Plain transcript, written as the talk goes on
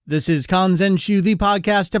This is Kanzenshuu, the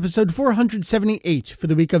podcast, episode 478 for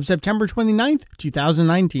the week of September 29th,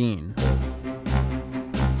 2019.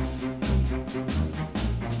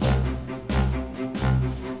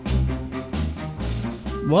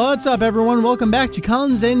 What's up, everyone? Welcome back to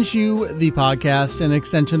Kanzenshuu, the podcast, an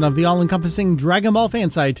extension of the all-encompassing Dragon Ball fan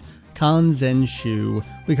site, Kanzenshuu.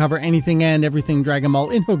 We cover anything and everything Dragon Ball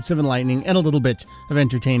in hopes of enlightening and a little bit of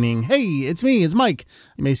entertaining. Hey, it's me, it's Mike.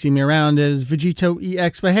 You may see me around as Vegito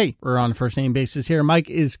EX, but hey, we're on a first name basis here. Mike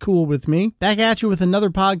is cool with me. Back at you with another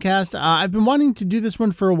podcast. I've been wanting to do this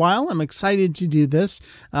one for a while. I'm excited to do this.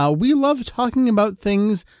 We love talking about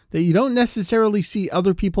things that you don't necessarily see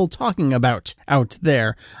other people talking about out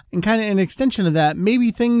there. And kind of an extension of that, maybe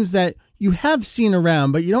things that you have seen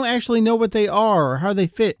around, but you don't actually know what they are or how they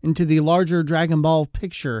fit into the larger Dragon Ball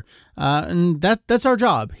picture. And that's our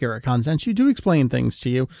job here at Kanzenshuu, to explain things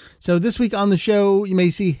to you. So this week on the show, you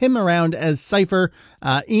may see him around as Cypher.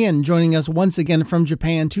 Ian joining us once again from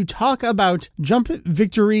Japan to talk about Jump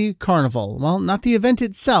Victory Carnival. Well, not the event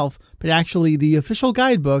itself, but actually the official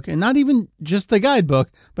guidebook, and not even just the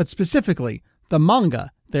guidebook, but specifically the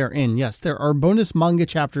manga therein. Yes, there are bonus manga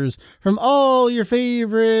chapters from all your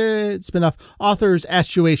favorite spin-off authors as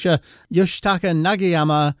Shueisha, Yoshitaka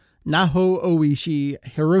Nagayama, Naho Oishi,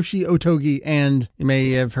 Hiroshi Otogi, and you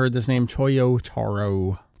may have heard this name, Toyo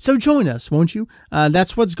Taro. So join us, won't you?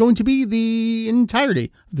 That's what's going to be the entirety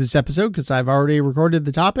of this episode, because I've already recorded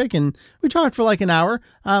the topic and we talked for like an hour.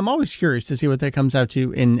 I'm always curious to see what that comes out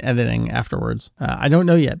to in editing afterwards. I don't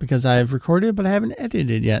know yet because I've recorded, but I haven't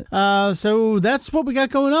edited yet. So that's what we got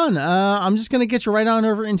going on. I'm just going to get you right on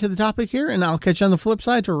over into the topic here, and I'll catch you on the flip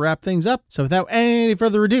side to wrap things up. So without any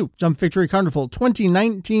further ado, Jump Victory Carnival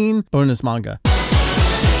 2019 bonus manga.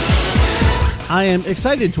 I am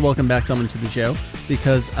excited to welcome back someone to the show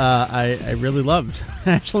because I really loved,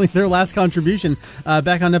 actually, their last contribution.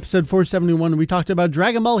 Back on episode 471, we talked about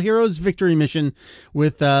Dragon Ball Heroes Victory Mission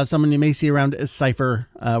with someone you may see around as Cypher.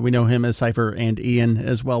 We know him as Cypher, and Ian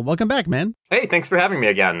as well. Welcome back, man. Hey, thanks for having me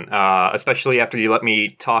again, especially after you let me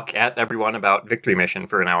talk at everyone about Victory Mission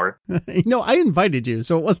for an hour. I invited you,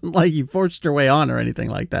 so it wasn't like you forced your way on or anything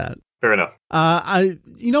like that. Fair enough.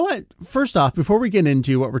 You know what? First off, before we get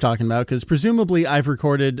into what we're talking about, because presumably I've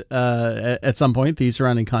recorded at some point the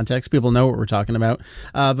surrounding context, people know what we're talking about.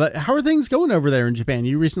 But how are things going over there in Japan?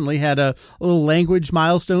 You recently had a little language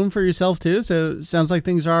milestone for yourself too, so it sounds like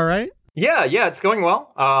things are all right. Yeah, it's going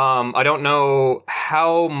well. I don't know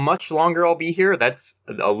how much longer I'll be here. That's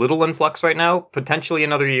a little in flux right now, potentially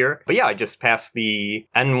another year. But yeah, I just passed the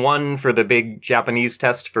N1 for the big Japanese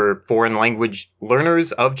test for foreign language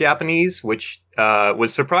learners of Japanese, which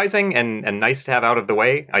was surprising and nice to have out of the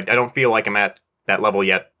way. I don't feel like I'm at that level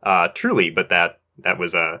yet, truly, but that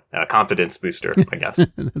was a confidence booster, I guess.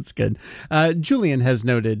 That's good. Julian has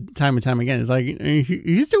noted time and time again, it's like,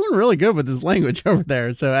 he's doing really good with his language over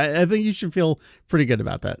there. So I think you should feel pretty good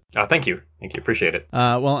about that. Thank you. Appreciate it.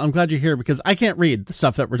 Well, I'm glad you're here because I can't read the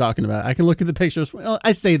stuff that we're talking about. I can look at the pictures. Well,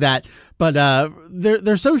 I say that, but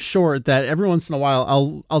they're so short that every once in a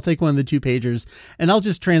while I'll take one of the 2-pagers and I'll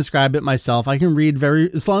just transcribe it myself. I can read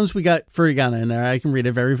as long as we got Furigana in there, I can read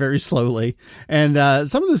it very, very slowly. And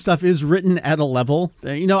some of the stuff is written at a level.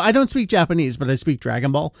 I don't speak Japanese, but I speak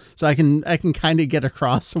Dragon Ball, so I can kind of get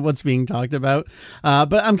across what's being talked about.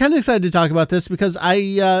 But I'm kind of excited to talk about this because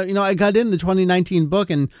I got in the 2019 book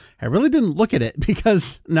and I really didn't look at it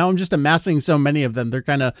because now I'm just amassing so many of them. They're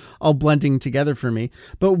kind of all blending together for me.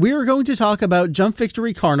 But we're going to talk about Jump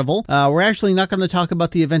Victory Carnival. We're actually not going to talk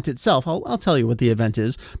about the event itself. I'll tell you what the event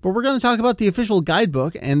is, but we're going to talk about the official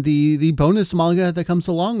guidebook and the bonus manga that comes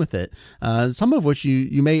along with it. Some of which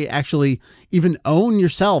you may actually even own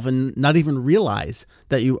yourself and not even realize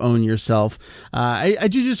that you own yourself. I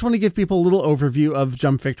do just want to give people a little overview of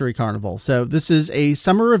Jump Victory Carnival. So this is a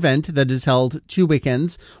summer event that is held 2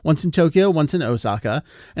 weekends, once in Tokyo, once in Osaka,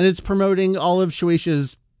 and it's promoting all of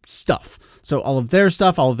Shueisha's stuff. So all of their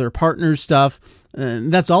stuff, all of their partners' stuff.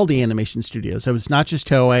 And that's all the animation studios. So it's not just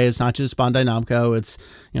Toei, it's not just Bandai Namco, it's,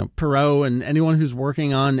 Pierrot and anyone who's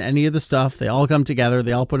working on any of the stuff. They all come together,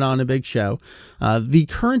 they all put on a big show. The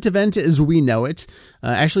current event as we know it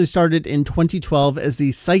actually started in 2012 as the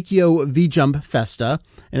Saikyo V-Jump Festa,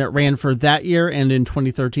 and it ran for that year and in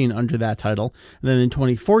 2013 under that title. And then in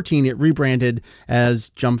 2014, it rebranded as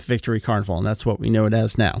Jump Victory Carnival, and that's what we know it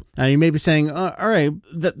as now. Now, you may be saying, all right,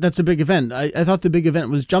 that's a big event. I thought the big event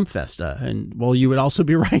was Jump Festa, and well, you would also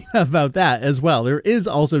be right about that as well. There is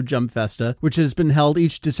also Jump Festa, which has been held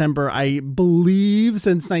each December, I believe,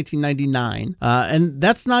 since 1999. And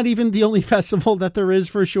that's not even the only festival that there is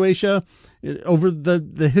for Shueisha. over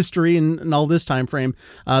the history and all this time frame.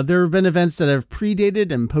 There have been events that have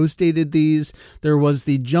predated and postdated these. There was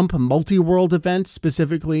the Jump Multi-World event,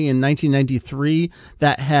 specifically in 1993,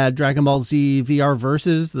 that had Dragon Ball Z VR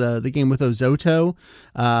Versus, the game with Ozoto.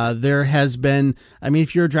 There has been, I mean,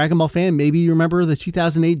 if you're a Dragon Ball fan, maybe you remember the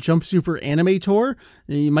 2008 Jump Super Anime Tour.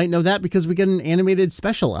 You might know that because we get an animated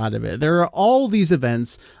special out of it. There are all these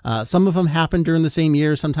events. Some of them happen during the same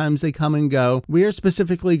year. Sometimes they come and go. We are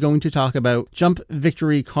specifically going to talk about Jump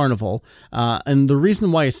Victory Carnival. And the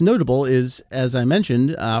reason why it's notable is, as I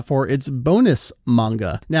mentioned, for its bonus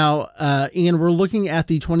manga. Now, Ian, we're looking at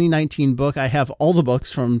the 2019 book. I have all the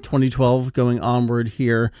books from 2012 going onward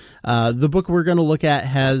here. The book we're going to look at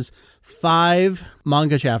has 5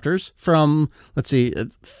 manga chapters from, let's see,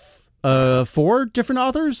 4 different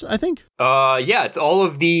authors, I think. Yeah, it's all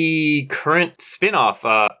of the current spin-off,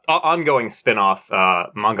 ongoing spin-off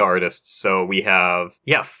manga artists. So we have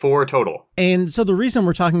 4 total. And so the reason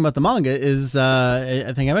we're talking about the manga is,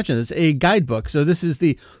 I think I mentioned this, a guidebook. So this is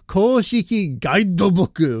the Koshiki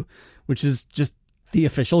Gaidoboku, which is just the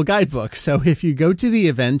official guidebook. So if you go to the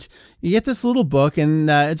event, you get this little book, and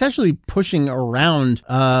it's actually pushing around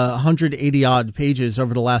 180 odd pages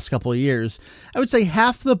over the last couple of years. I would say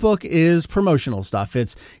half the book is promotional stuff.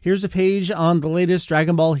 It's here's a page on the latest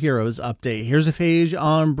Dragon Ball Heroes update. Here's a page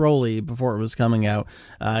on Broly before it was coming out.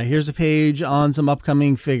 Here's a page on some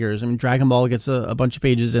upcoming figures. I mean, Dragon Ball gets a bunch of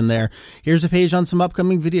pages in there. Here's a page on some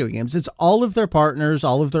upcoming video games. It's all of their partners,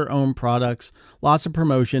 all of their own products, lots of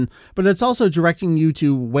promotion, but it's also directing you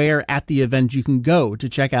to where at the event you can go to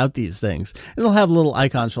check out these things. It'll have little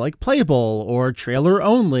icons for like playable or trailer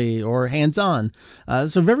only or hands-on.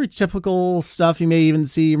 So very typical stuff you may even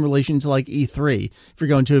see in relation to like E3 if you're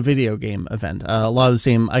going to a video game event. A lot of the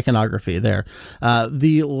same iconography there.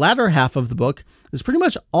 The latter half of the book is pretty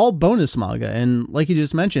much all bonus manga, and like you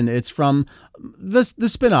just mentioned, it's from the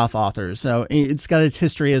spin-off authors. So it's got its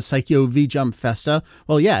history as Saikyo V-Jump Festa.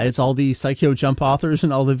 Well, yeah, it's all the Saikyo Jump authors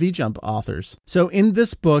and all the V-Jump authors. So in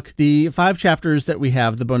this book, the 5 chapters that we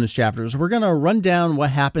have, the bonus chapters, we're going to run down what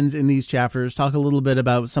happens in these chapters, talk a little bit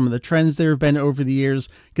about some of the trends there have been over the years,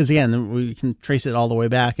 because again, we can trace it all the way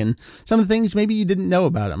back, and some of the things maybe you didn't know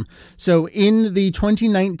about them. So in the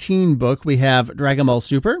 2019 book, we have Dragon Ball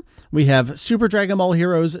Super. We have Super Dragon Ball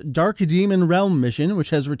Heroes Dark Demon Realm Mission, which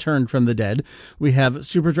has returned from the dead. We have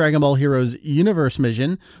Super Dragon Ball Heroes Universe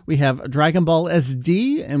Mission. We have Dragon Ball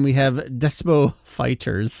SD, and we have Despo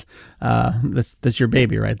Fighters. That's your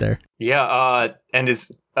baby right there. Yeah, and is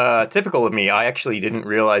typical of me, I actually didn't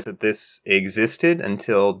realize that this existed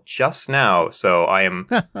until just now. So I am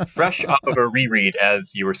fresh off of a reread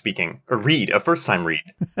as you were speaking. A first-time read.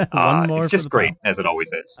 One more it's just great, as it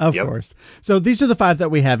always is. Of course. So these are the 5 that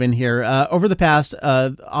we have in here. Over the past,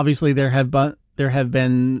 obviously there have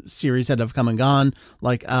been series that have come and gone,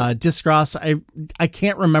 like Discross. I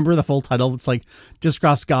can't remember the full title. It's like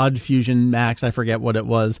Discross God Fusion Max. I forget what it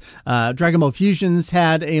was. Dragon Ball Fusions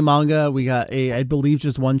had a manga. We got I believe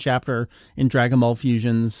just 1 chapter in Dragon Ball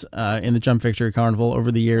Fusions in the Jump Victory Carnival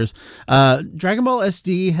over the years. Dragon Ball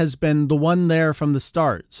SD has been the one there from the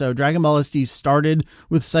start. So Dragon Ball SD started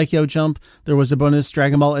with Saikyo Jump. There was a bonus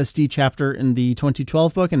Dragon Ball SD chapter in the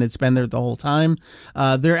 2012 book, and it's been there the whole time.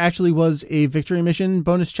 There actually was a Victory Mission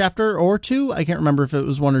bonus chapter or 2. I can't remember if it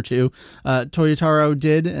was 1 or 2. Toyotaro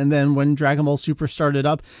did, and then when Dragon Ball Super started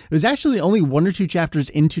up, it was actually only 1 or 2 chapters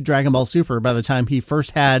into Dragon Ball Super by the time he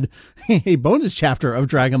first had a bonus chapter of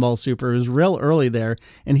Dragon Ball Super. It was real early there,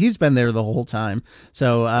 and he's been there the whole time.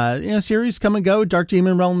 So, series come and go. Dark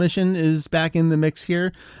Demon Realm Mission is back in the mix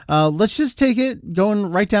here. Let's just take it going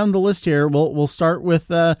right down the list here. We'll start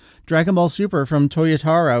with Dragon Ball Super from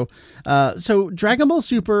Toyotaro. So Dragon Ball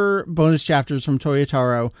Super bonus chapters from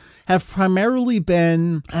Toyotaro have primarily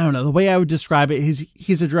been, I don't know, the way I would describe it,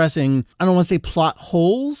 he's addressing, I don't want to say plot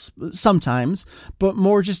holes sometimes, but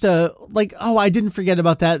more just I didn't forget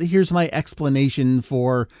about that. Here's my explanation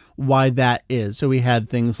for why that is. So we had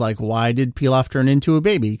things like, why did Pilaf turn into a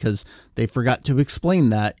baby? Because they forgot to explain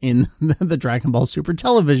that in the Dragon Ball Super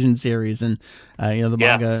television series, and the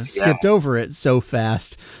manga skipped over it so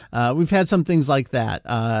fast. We've had some things like that.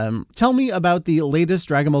 Tell me about the latest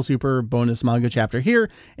Dragon Ball Super bonus manga chapter here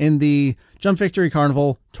in the Jump Victory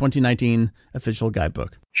Carnival 2019 official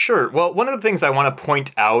guidebook. Sure. Well, one of the things I want to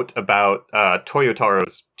point out about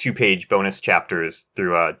Toyotaro's 2-page bonus chapters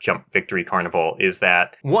through Jump Victory Carnival is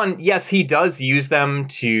that, one, yes, he does use them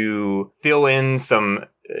to fill in some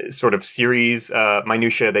sort of series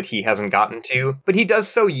minutia that he hasn't gotten to, but he does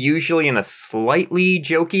so usually in a slightly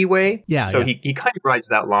jokey way. Yeah. So he kind of rides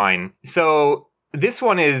that line. So this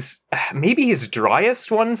one is maybe his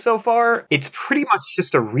driest one so far. It's pretty much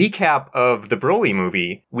just a recap of the Broly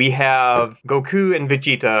movie. We have Goku and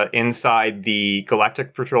Vegeta inside the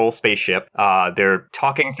Galactic Patrol spaceship. They're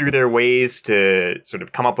talking through their ways to sort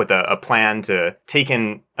of come up with a plan to take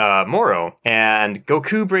in Moro. And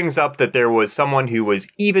Goku brings up that there was someone who was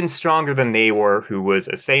even stronger than they were, who was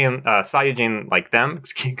a Saiyajin like them.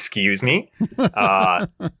 Excuse me.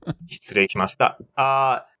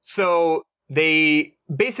 So they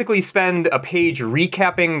basically spend a page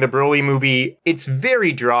recapping the Broly movie. It's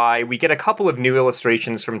very dry. We get a couple of new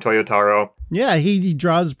illustrations from Toyotaro. Yeah, he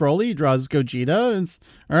draws Broly, he draws Gogeta. It's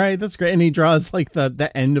all right, that's great. And he draws like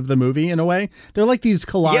the end of the movie in a way. They're like these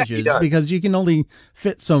collages because you can only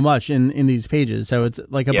fit so much in these pages. So it's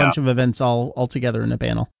like a bunch of events all together in a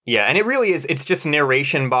panel. Yeah, and it really is. It's just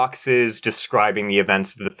narration boxes describing the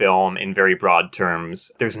events of the film in very broad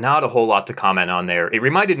terms. There's not a whole lot to comment on there. It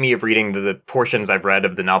reminded me of reading the portions I've read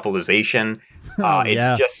of the novelization.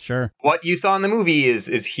 It's just what you saw in the movie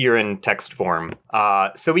is here in text form.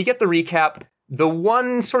 So we get the recap. The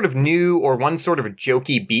one sort of new or one sort of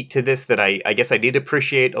jokey beat to this that I guess I did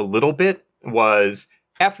appreciate a little bit was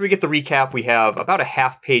after we get the recap, we have about a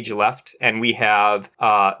half page left, and we have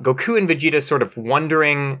Goku and Vegeta sort of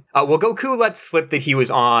wondering. Goku lets slip that he was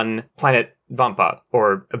on planet Vampa,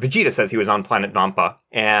 or Vegeta says he was on planet Vampa,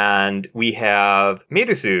 and we have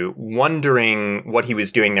Meirusu wondering what he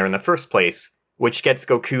was doing there in the first place, which gets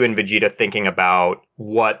Goku and Vegeta thinking about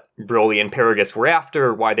what Broly and Paragus were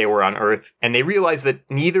after, why they were on Earth, and they realize that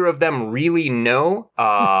neither of them really know.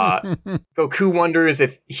 Goku wonders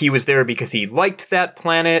if he was there because he liked that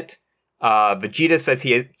planet. Vegeta says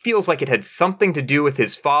he feels like it had something to do with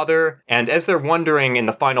his father, and as they're wondering in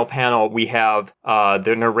the final panel, we have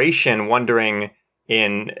the narration wondering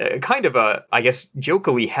in kind of a, I guess,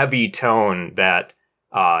 jokily heavy tone that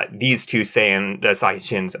these two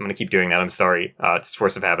Saiyajins, I'm going to keep doing that, I'm sorry, it's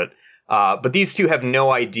force of habit, but these two have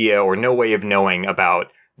no idea or no way of knowing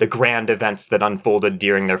about the grand events that unfolded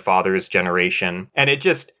during their father's generation. And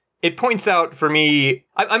it points out for me,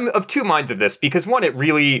 I'm of two minds of this, because one, it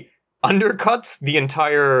really undercuts the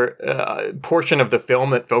entire portion of the film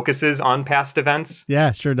that focuses on past events.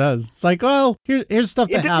 Yeah, sure does. It's like, well, here's stuff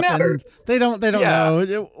that happened. Matter. They don't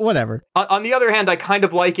know. Whatever. On the other hand, I kind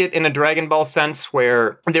of like it in a Dragon Ball sense,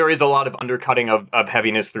 where there is a lot of undercutting of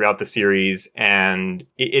heaviness throughout the series, and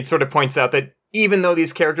it sort of points out that even though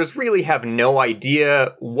these characters really have no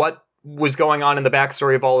idea what was going on in the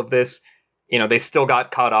backstory of all of this, you know, they still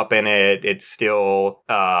got caught up in it. It still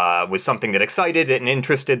was something that excited and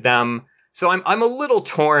interested them. So I'm a little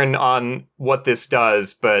torn on what this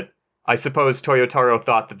does, but I suppose Toyotaro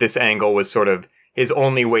thought that this angle was sort of his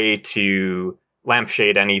only way to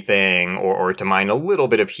lampshade anything or to mine a little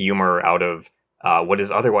bit of humor out of what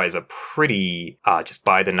is otherwise a pretty just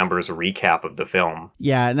by the numbers recap of the film.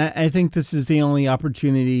 Yeah, and I think this is the only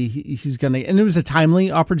opportunity he's going to, and it was a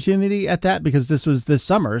timely opportunity at that, because this was this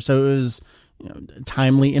summer, so it was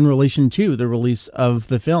timely in relation to the release of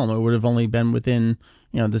the film. It would have only been within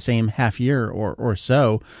the same half year or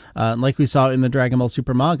so. Like we saw in the Dragon Ball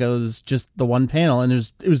Super manga, it was just the one panel, and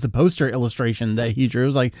it was the poster illustration that he drew. It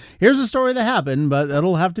was like, here's a story that happened, but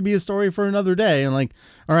it'll have to be a story for another day. And like,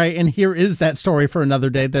 all right, and here is that story for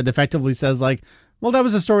another day that effectively says like, well, that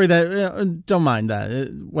was a story that, don't mind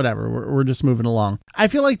that, whatever, we're just moving along. I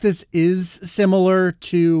feel like this is similar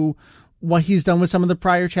to what he's done with some of the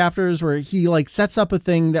prior chapters, where he like sets up a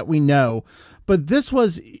thing that we know, but this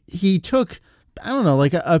was, he took, I don't know,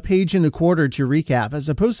 like a page and a quarter to recap, as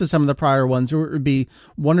opposed to some of the prior ones where it would be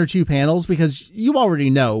one or two panels, because you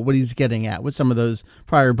already know what he's getting at with some of those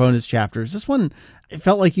prior bonus chapters. This one, it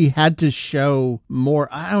felt like he had to show more.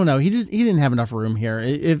 I don't know. He didn't have enough room here.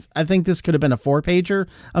 I think this could have been a 4-pager.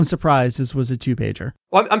 I'm surprised this was a 2-pager.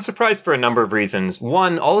 Well, I'm surprised for a number of reasons.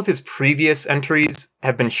 One, all of his previous entries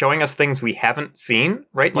have been showing us things we haven't seen,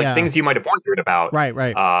 right? Like things you might have wondered about. Right.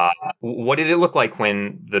 What did it look like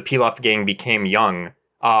when the Pilaf gang became young?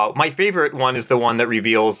 My favorite one is the one that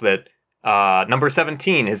reveals that number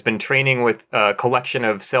 17 has been training with a collection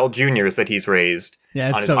of Cell Juniors that he's raised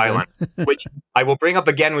on his island, which I will bring up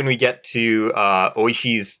again when we get to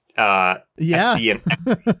Oishi's SD.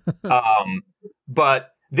 But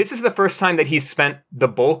this is the first time that he's spent the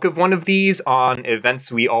bulk of one of these on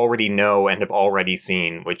events we already know and have already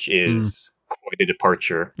seen, which is quite a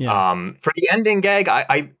departure. Yeah. For the ending gag,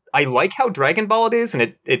 I like how Dragon Ball it is,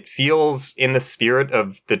 and it feels in the spirit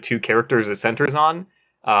of the two characters it centers on.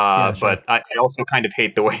 Sure. But I also kind of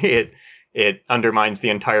hate the way it undermines the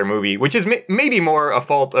entire movie, which is maybe more a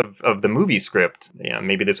fault of the movie script.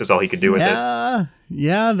 Maybe this was all he could do with it.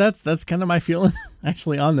 Yeah, that's kind of my feeling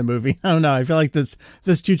actually on the movie. I don't know. I feel like this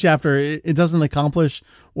 2-chapter, it doesn't accomplish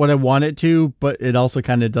what I want it to, but it also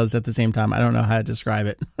kind of does at the same time. I don't know how to describe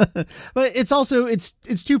it. But it's also it's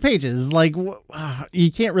 2 pages. Like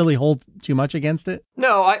you can't really hold too much against it.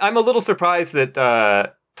 No, I'm a little surprised that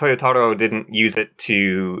Toyotaro didn't use it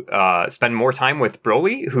to spend more time with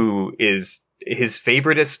Broly, who is his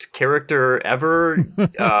favoriteest character ever.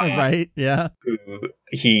 Right, yeah.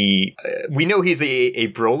 We know he's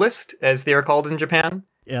a Brolist, as they are called in Japan.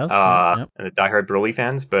 Yes. Diehard Broly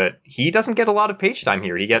fans, but he doesn't get a lot of page time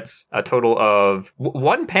here. He gets a total of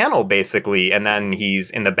one panel basically, and then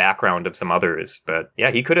he's in the background of some others. But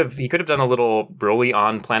yeah, he could have done a little Broly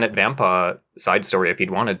on Planet Vampa side story if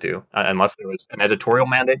he'd wanted to, unless there was an editorial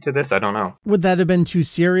mandate to this. I don't know. Would that have been too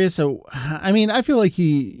serious? So, I mean, I feel like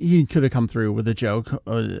he could have come through with a joke,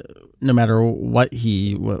 no matter what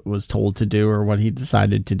he was told to do or what he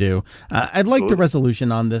decided to do. I'd like the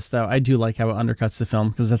resolution on this, though. I do like how it undercuts the film,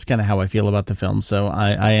 because that's kind of how I feel about the film. So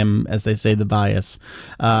I am, as they say, the bias.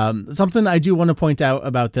 Something I do want to point out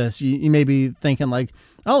about this, you may be thinking like,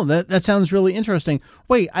 oh, that sounds really interesting.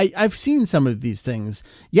 Wait, I've seen some of these things.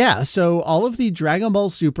 Yeah, so all of the Dragon Ball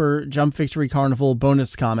Super Jump Victory Carnival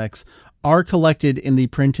bonus comics are collected in the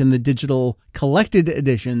print and the digital collected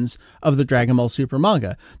editions of the Dragon Ball Super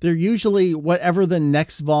manga. They're usually whatever the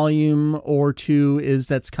next volume or 2 is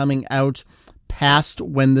that's coming out past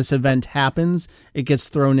when this event happens, it gets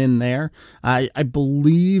thrown in there. I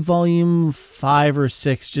believe volume 5 or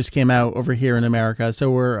 6 just came out over here in America, so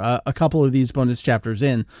we're a couple of these bonus chapters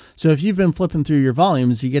in. So if you've been flipping through your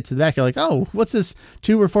volumes, you get to the back, you're like, oh, what's this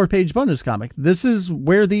 2 or 4 page bonus comic? This is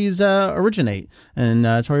where these originate, and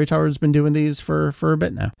Toyotaro's been doing these for a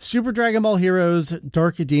bit now. Super Dragon Ball Heroes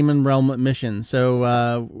Dark Demon Realm Mission.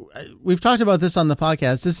 So we've talked about this on the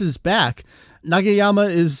podcast. This is back. Nagayama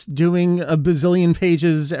is doing a bazillion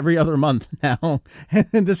pages every other month now,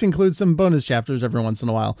 and this includes some bonus chapters every once in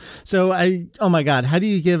a while. So oh my God, how do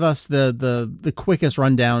you give us the quickest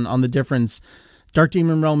rundown on the difference? Dark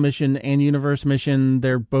Demon Realm Mission and Universe Mission,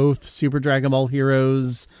 they're both Super Dragon Ball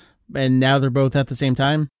Heroes, and now they're both at the same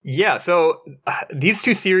time? Yeah, so these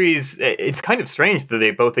 2 series, it's kind of strange that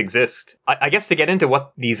they both exist. I guess to get into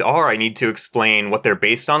what these are, I need to explain what they're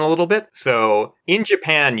based on a little bit. So in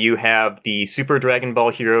Japan, you have the Super Dragon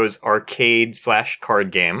Ball Heroes arcade/card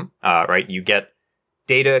game, right? You get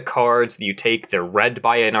data cards that you take, they're read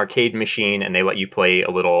by an arcade machine, and they let you play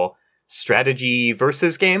a little strategy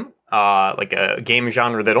versus game, like a game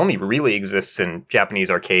genre that only really exists in Japanese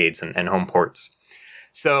arcades and home ports.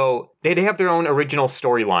 So they have their own original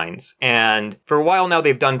storylines, and for a while now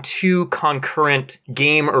they've done 2 concurrent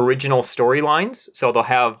game original storylines. So they'll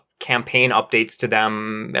have campaign updates to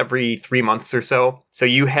them every 3 months or so. So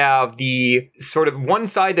you have the sort of one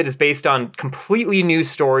side that is based on completely new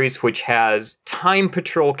stories, which has Time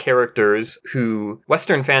Patrol characters who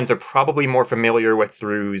Western fans are probably more familiar with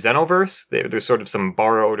through Xenoverse. There's sort of some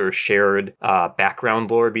borrowed or shared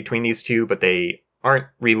background lore between these 2, but they aren't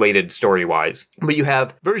related story-wise. But you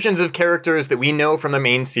have versions of characters that we know from the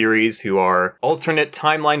main series who are alternate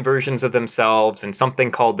timeline versions of themselves and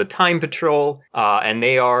something called the Time Patrol, and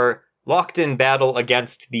they are locked in battle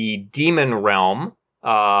against the Demon Realm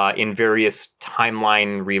in various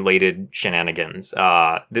timeline-related shenanigans.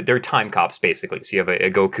 They're time cops, basically. So you have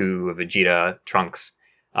a Goku, a Vegeta, Trunks,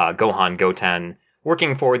 Gohan, Goten,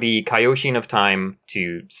 working for the Kaioshin of Time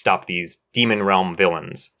to stop these Demon Realm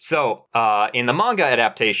villains. So, in the manga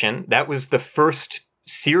adaptation, that was the first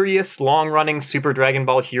serious, long-running Super Dragon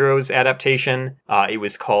Ball Heroes adaptation. It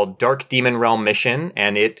was called Dark Demon Realm Mission,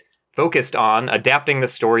 and it focused on adapting the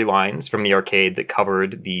storylines from the arcade that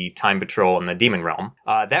covered the Time Patrol and the Demon Realm.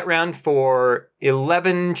 That ran for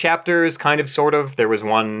 11 chapters, kind of, sort of. There was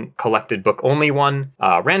one collected book only one.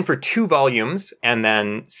 Ran for 2 volumes and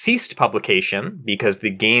then ceased publication because the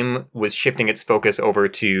game was shifting its focus over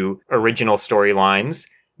to original storylines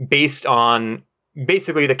based on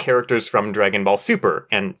basically the characters from Dragon Ball Super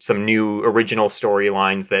and some new original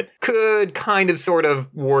storylines that could kind of sort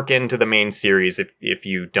of work into the main series if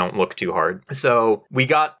you don't look too hard. So we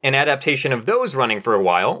got an adaptation of those running for a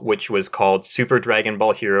while, which was called Super Dragon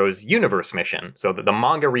Ball Heroes Universe Mission. So that the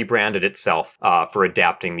manga rebranded itself for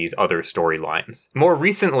adapting these other storylines. More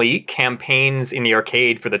recently, campaigns in the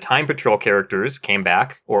arcade for the Time Patrol characters came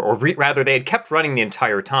back, or rather they had kept running the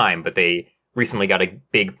entire time, but they recently got a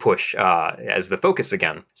big push as the focus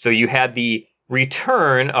again. So you had the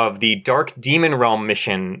return of the Dark Demon Realm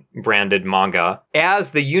Mission branded manga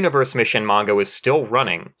as the Universe Mission manga was still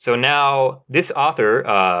running. So now this author,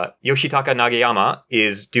 Yoshitaka Nagayama,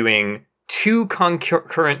 is doing 2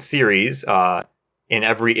 concurrent series in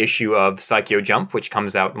every issue of Saikyo Jump, which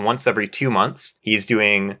comes out once every 2 months. He's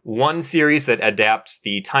doing one series that adapts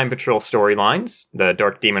the Time Patrol storylines, the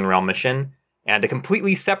Dark Demon Realm mission, and a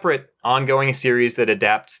completely separate ongoing series that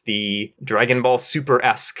adapts the Dragon Ball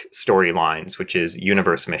Super-esque storylines, which is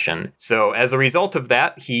Universe Mission. So as a result of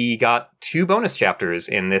that, he got 2 bonus chapters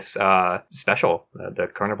in this special, the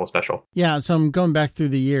Carnival special. Yeah, so I'm going back through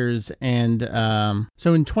the years, and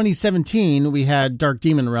so in 2017, we had Dark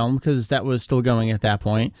Demon Realm, because that was still going at that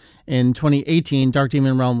point. In 2018, Dark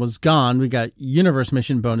Demon Realm was gone. We got Universe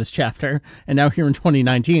Mission bonus chapter, and now here in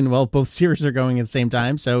 2019, well, both series are going at the same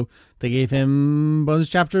time, so they gave him bonus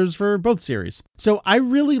chapters for both series. So I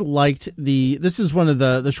really liked this is one of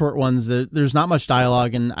the short ones that there's not much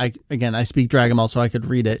dialogue, and I speak Dragon Ball, so I could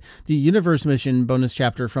read it. The Universe Mission bonus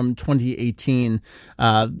chapter from 2018,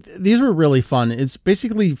 these were really fun. It's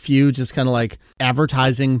basically Few just kind of like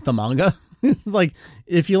advertising the manga. It's like,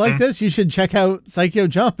 if you like this, you should check out Saikyo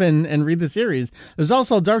Jump and read the series. There's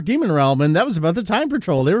also Dark Demon Realm, and that was about the Time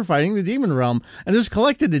Patrol. They were fighting the Demon Realm, and there's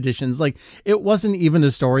collected editions. Like, it wasn't even a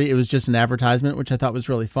story. It was just an advertisement, which I thought was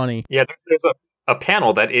really funny. Yeah, there's a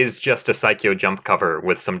panel that is just a Saikyo Jump cover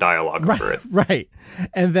with some dialogue over it. Right.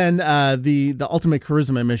 And then the Ultimate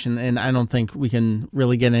Charisma Mission, and I don't think we can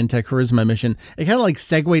really get into Charisma Mission. It kind of like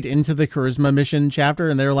segued into the Charisma Mission chapter,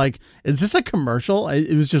 and they were like, is this a commercial?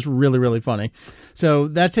 It was just really, really funny. So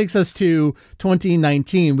that takes us to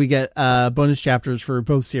 2019. We get bonus chapters for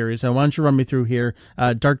both series. So why don't you run me through here,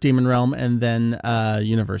 Dark Demon Realm and then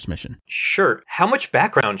Universe Mission. Sure. How much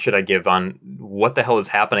background should I give on what the hell is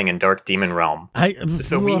happening in Dark Demon Realm?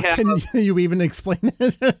 Can you even explain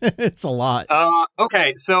it? It's a lot.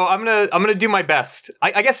 Okay, so I'm gonna do my best.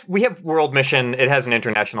 I guess we have World Mission. It has an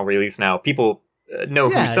international release now. People know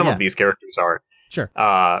who some of these characters are. Sure.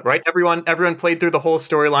 Right? Everyone played through the whole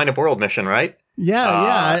storyline of World Mission, right?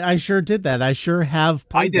 Yeah, I sure did that. I sure have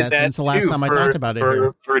played that since the last time I talked about it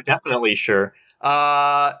here. For definitely sure.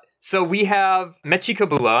 So we have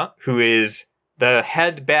Mechikabula, who is the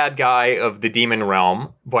head bad guy of the Demon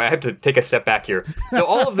Realm. Boy, I have to take a step back here. So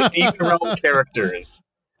all of the Demon Realm characters,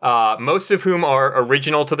 most of whom are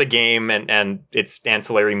original to the game and its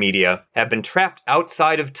ancillary media, have been trapped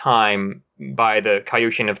outside of time by the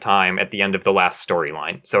Kaioshin of Time at the end of the last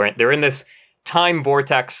storyline. So they're in this time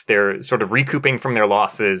vortex. They're sort of recouping from their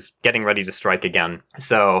losses, getting ready to strike again.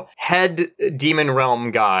 So head Demon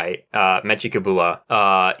Realm guy,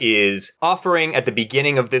 Mechikabula, is offering at the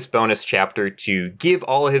beginning of this bonus chapter to give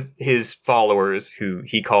all of his followers, who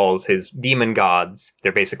he calls his demon gods,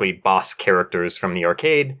 they're basically boss characters from the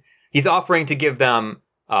arcade, he's offering to give them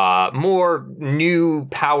more new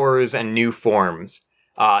powers and new forms.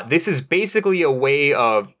 This is basically a way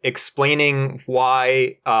of explaining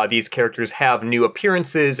why these characters have new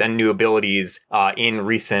appearances and new abilities in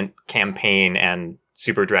recent campaign and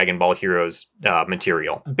Super Dragon Ball Heroes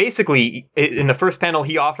material. Basically, in the first panel,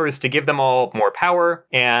 he offers to give them all more power,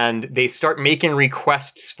 and they start making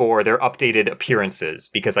requests for their updated appearances,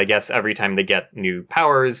 because I guess every time they get new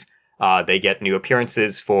powers, they get new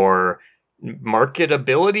appearances for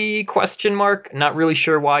marketability ? Not really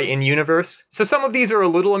sure why in universe. So some of these are a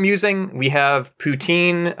little amusing. We have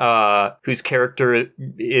Poutine, whose character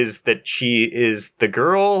is that she is the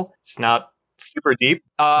girl. It's not super deep.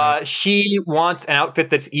 She wants an outfit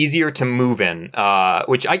that's easier to move in,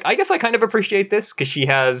 which I guess I kind of appreciate this, because she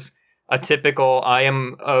has a typical I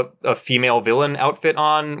am a female villain outfit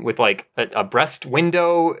on, with like a breast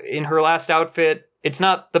window in her last outfit. It's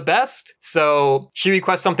not the best, so she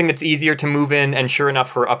requests something that's easier to move in, and sure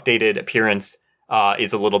enough, her updated appearance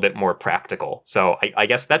is a little bit more practical. So I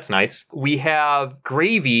guess that's nice. We have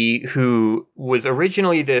Gravy, who was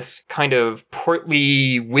originally this kind of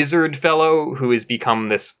portly wizard fellow who has become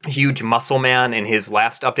this huge muscle man in his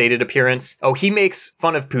last updated appearance. Oh, he makes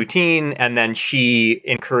fun of Poutine, and then she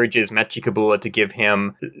encourages Mechikabula to give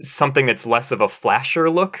him something that's less of a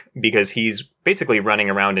flasher look, because he's basically running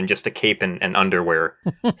around in just a cape and underwear.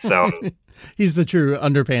 So he's the true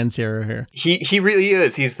underpants hero here. He really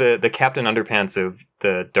is. He's the Captain Underpants of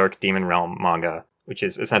the Dark Demon Realm manga, which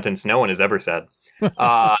is a sentence no one has ever said.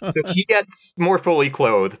 So he gets more fully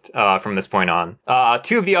clothed from this point on.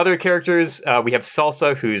 Two of the other characters, we have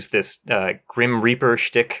Salsa, who's this Grim Reaper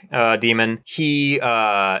shtick demon. He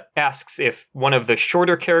asks if one of the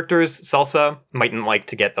shorter characters, Salsa, mightn't like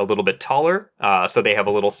to get a little bit taller, so they have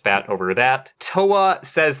a little spat over that. Toa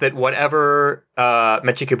says that whatever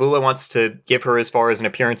Mechikabula wants to give her as far as an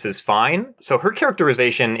appearance is fine. So her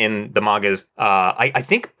characterization in the manga is, I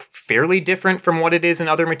think, fairly different from what it is in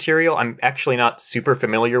other material. I'm actually not super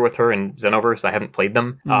familiar with her in Xenoverse. I haven't played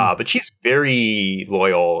them. But she's very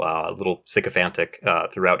loyal, a little sycophantic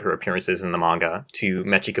throughout her appearances in the manga to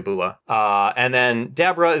Mechikabula. And then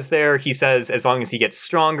Dabra is there. He says as long as he gets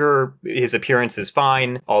stronger, his appearance is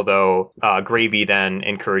fine. Although Gravy then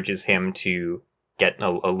encourages him to get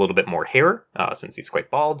a little bit more hair, since he's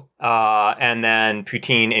quite bald. And then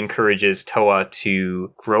Poutine encourages Toa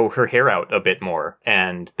to grow her hair out a bit more,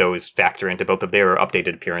 and those factor into both of their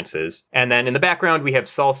updated appearances. And then in the background, we have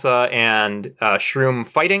Salsa and Shroom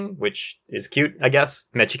fighting, which is cute, I guess.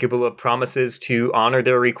 Mechikabula promises to honor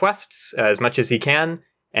their requests as much as he can,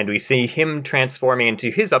 and we see him transforming into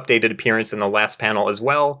his updated appearance in the last panel as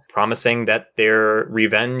well, promising that their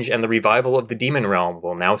revenge and the revival of the Demon Realm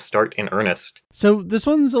will now start in earnest. So this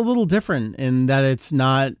one's a little different in that it's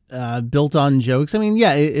not built on jokes. I mean,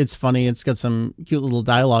 yeah, it's funny. It's got some cute little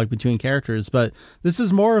dialogue between characters, but this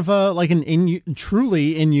is more of a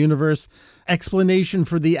truly in-universe explanation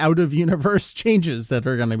for the out-of-universe changes that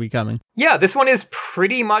are going to be coming. Yeah, this one is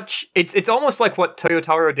pretty much, it's almost like what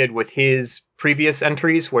Toyotaro did with his previous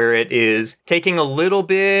entries, where it is taking a little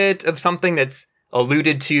bit of something that's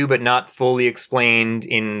alluded to but not fully explained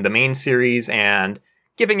in the main series and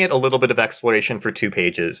giving it a little bit of exploration for 2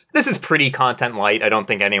 pages. This is pretty content light. I don't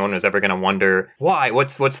think anyone was ever going to wonder why,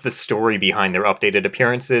 what's the story behind their updated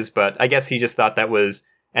appearances, but I guess he just thought that was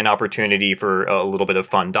an opportunity for a little bit of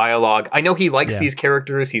fun dialogue. I know he likes these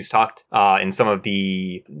characters. He's talked in some of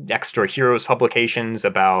the Extra Heroes publications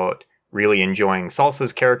about really enjoying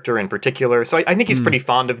Salsa's character in particular. So I think he's pretty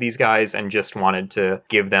fond of these guys and just wanted to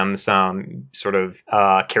give them some sort of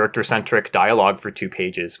character-centric dialogue for 2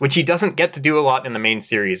 pages, which he doesn't get to do a lot in the main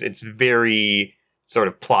series. It's very sort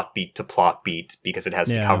of plot beat to plot beat because it has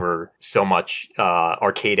to cover so much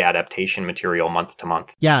arcade adaptation material month to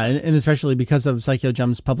month. Yeah, and especially because of Psycho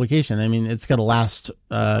Jump's publication. I mean, it's got to last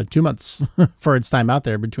 2 months for its time out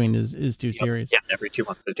there between his 2 series. Yeah, every 2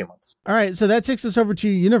 months to 2 months. All right, so that takes us over to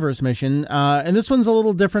Universe Mission. And this one's a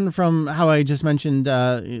little different from how I just mentioned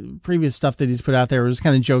previous stuff that he's put out there. It was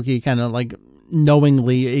kind of jokey, kind of like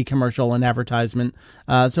knowingly a commercial and advertisement.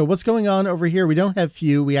 So what's going on over here? We don't have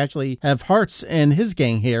Few. We actually have Hearts and his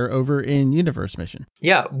gang here over in Universe Mission.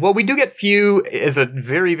 Yeah, well, we do get Few as a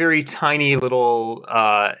very, very tiny little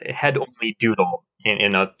head-only doodle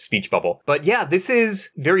in a speech bubble. But yeah, this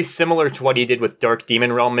is very similar to what he did with Dark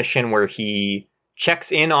Demon Realm Mission, where he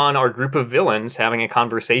checks in on our group of villains having a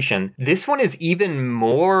conversation. This one is even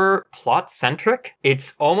more plot-centric.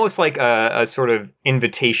 It's almost like a sort of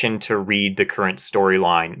invitation to read the current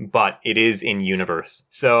storyline, but it is in universe.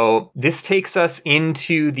 So this takes us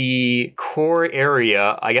into the core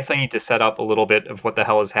area. I guess I need to set up a little bit of what the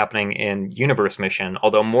hell is happening in Universe Mission,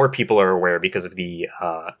 although more people are aware because of the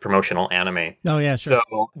promotional anime. Oh, yeah, sure.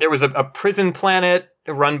 So there was a prison planet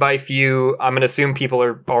run by Few. I'm going to assume people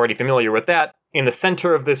are already familiar with that. In the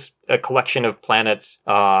center of this collection of planets,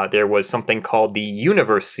 there was something called the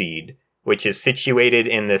Universe Seed, which is situated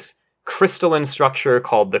in this crystalline structure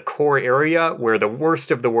called the core area, where the worst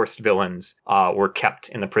of the worst villains were kept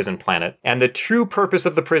in the prison planet. And the true purpose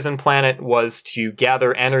of the prison planet was to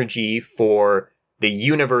gather energy for the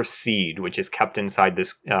Universe Seed, which is kept inside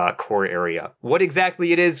this core area. What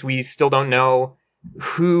exactly it is, we still don't know.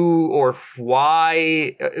 Who or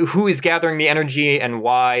why, who is gathering the energy and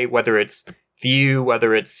why, whether it's Few,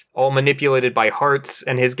 whether it's all manipulated by Hearts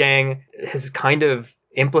and his gang, his kind of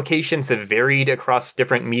implications have varied across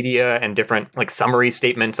different media and different like summary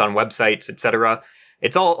statements on websites, etc.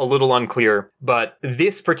 It's all a little unclear, but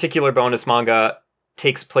this particular bonus manga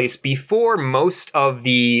takes place before most of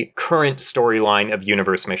the current storyline of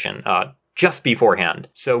Universe Mission, just beforehand.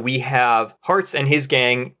 So we have Hearts and his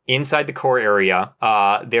gang inside the core area.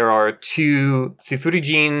 There are 2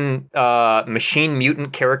 Sufurijin machine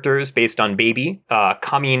mutant characters based on Baby,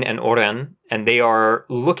 Kamin and Oren, and they are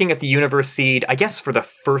looking at the Universe Seed, I guess for the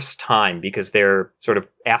first time, because they're sort of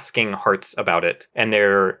asking Hearts about it. And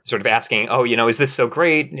they're sort of asking, oh, is this so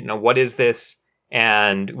great? What is this?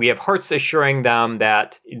 And we have Hearts assuring them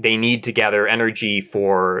that they need to gather energy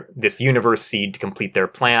for this Universe Seed to complete their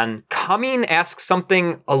plan. Kamin asks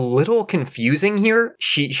something a little confusing here.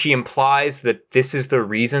 She implies that this is the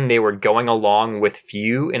reason they were going along with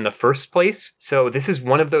Few in the first place. So this is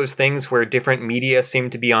one of those things where different media seem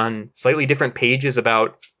to be on slightly different pages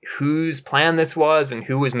about whose plan this was and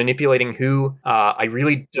who was manipulating who. I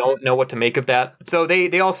really don't know what to make of that. So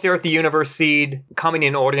they all stare at the universe seed. Kamini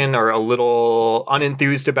and Orin are a little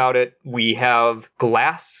unenthused about it. We have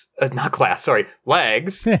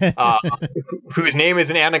Legs, whose name is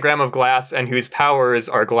an anagram of glass and whose powers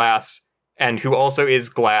are glass, and who also is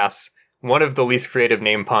glass. One of the least creative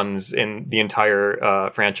name puns in the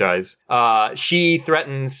entire franchise. She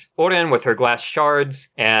threatens Oren with her glass shards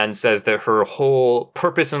and says that her whole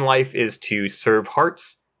purpose in life is to serve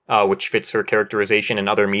hearts, which fits her characterization in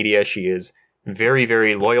other media. She is very,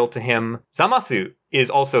 very loyal to him. Zamasu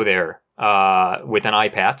is also there with an eye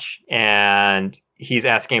patch, and he's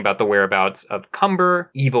asking about the whereabouts of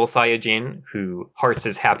Cumber, evil Saiyajin, who Hearts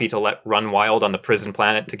is happy to let run wild on the prison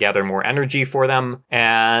planet to gather more energy for them.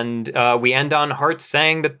 And we end on Hearts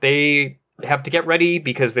saying that they have to get ready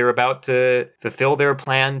because they're about to fulfill their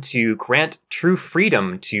plan to grant true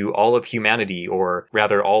freedom to all of humanity, or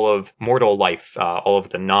rather all of mortal life, all of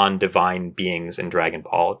the non-divine beings in Dragon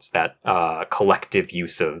Ball. It's that collective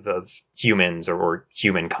use of humans or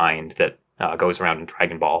humankind that goes around in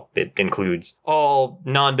Dragon Ball. It includes all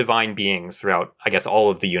non-divine beings throughout, I guess, all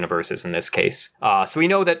of the universes in this case. So we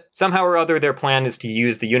know that somehow or other their plan is to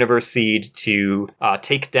use the universe seed to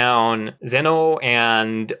take down Zeno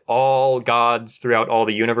and all gods throughout all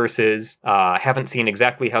the universes. Haven't seen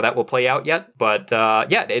exactly how that will play out yet, but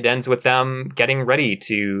yeah, it ends with them getting ready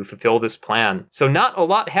to fulfill this plan. So not a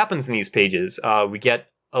lot happens in these pages. We get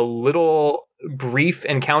a little brief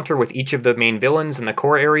encounter with each of the main villains in the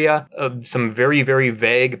core area, some very, very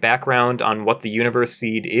vague background on what the universe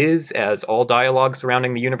seed is, as all dialogue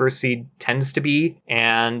surrounding the universe seed tends to be,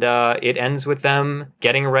 and it ends with them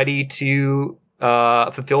getting ready to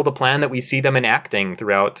fulfill the plan that we see them enacting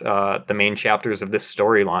throughout the main chapters of this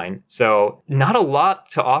storyline. So not a lot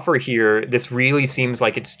to offer here. This really seems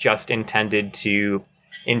like it's just intended to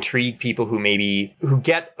intrigue people who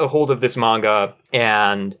get a hold of this manga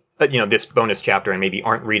and this bonus chapter and maybe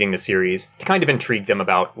aren't reading the series, to kind of intrigue them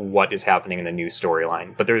about what is happening in the new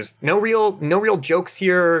storyline. But there's no real jokes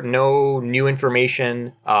here, no new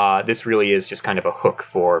information. This really is just kind of a hook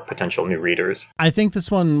for potential new readers. I think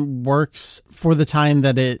this one works for the time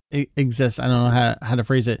that it exists. I don't know how to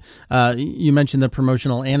phrase it. You mentioned the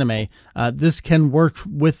promotional anime. This can work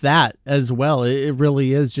with that as well. It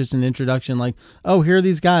really is just an introduction, like, oh, here are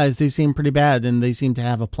these guys. They seem pretty bad and they seem to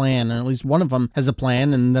have a plan. And at least one of them has a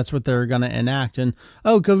plan, and that's what they're going to enact. And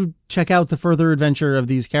go check out the further adventure of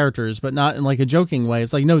these characters, but not in like a joking way.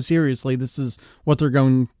 It's like, no, seriously, this is what they're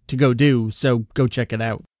going to go do, so go check it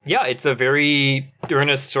out. Yeah, it's a very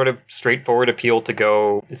earnest, sort of straightforward appeal to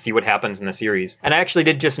go see what happens in the series. And I actually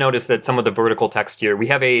did just notice that some of the vertical text here, we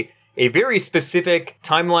have a very specific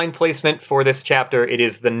timeline placement for this chapter. It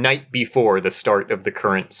is the night before the start of the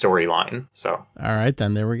current storyline. So, all right,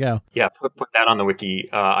 then there we go. Yeah, put that on the wiki.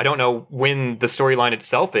 I don't know when the storyline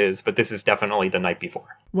itself is, but this is definitely the night before.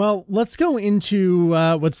 Well, let's go into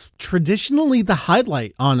what's traditionally the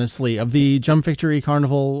highlight, honestly, of the Jump Victory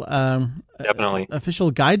Carnival definitely official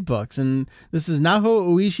guidebooks, and this is Naho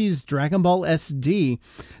Oishi's Dragon Ball SD.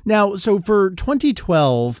 Now, so for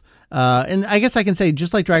 2012, and I guess I can say,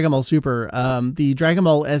 just like Dragon Ball Super, the Dragon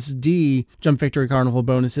Ball SD Jump Victory Carnival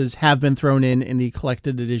bonuses have been thrown in the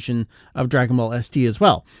collected edition of Dragon Ball SD as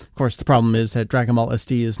well. Of course, the problem is that Dragon Ball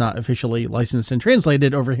SD is not officially licensed and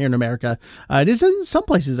translated over here in America. It is in some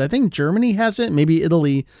places. I think Germany has it. Maybe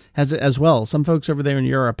Italy has it as well. Some folks over there in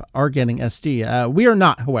Europe are getting SD. We are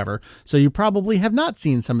not, however. So you probably have not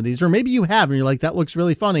seen some of these, or maybe you have and you're like, that looks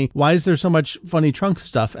really funny. Why is there so much funny Trunks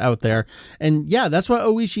stuff out there? And yeah, that's what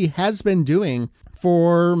Oishi has been doing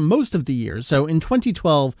for most of the years. So in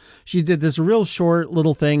 2012, she did this real short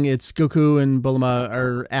little thing. It's Goku and Bulma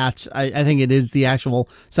are at, I think it is the actual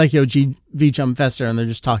Saikyo V-Jump Festa, and they're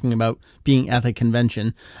just talking about being at the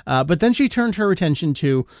convention. But then she turned her attention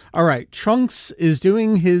to, all right, Trunks is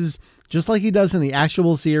doing his, just like he does in the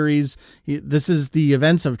actual series. This is the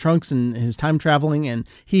events of Trunks and his time traveling, and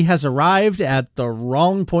he has arrived at the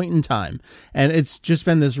wrong point in time. And it's just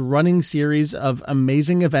been this running series of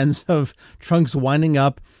amazing events of Trunks winding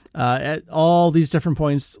up at all these different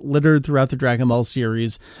points littered throughout the Dragon Ball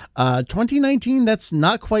series. 2019, that's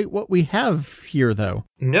not quite what we have here, though.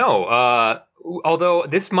 No, although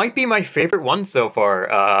this might be my favorite one so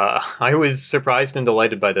far. I was surprised and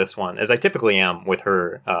delighted by this one, as I typically am with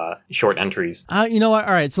her short entries. You know what?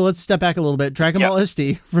 All right, so let's step back a little bit. Dragon Ball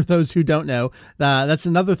SD, for those who don't know, that's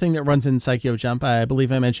another thing that runs in Saikyo Jump. I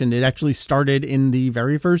believe I mentioned it actually started in the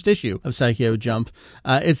very first issue of Saikyo Jump.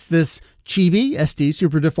 It's this Chibi, SD,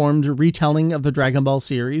 Super Deformed retelling of the Dragon Ball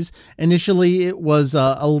series. Initially, it was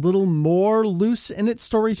a little more loose in its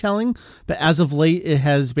storytelling, but as of late, it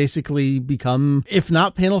has basically become, if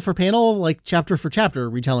not panel for panel, like chapter for chapter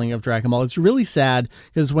retelling of Dragon Ball. It's really sad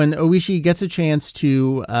because when Oishi gets a chance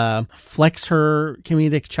to flex her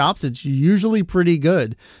comedic chops, it's usually pretty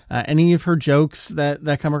good. Any of her jokes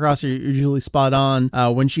that come across are usually spot on.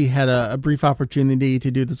 When she had a brief opportunity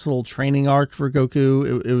to do this little training arc for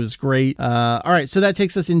Goku, it was great. All right, so that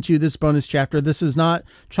takes us into this bonus chapter. This is not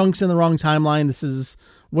Trunks in the Wrong Timeline. This is,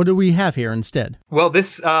 what do we have here instead? Well,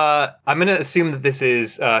 this, I'm going to assume that this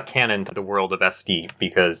is canon to the world of SD,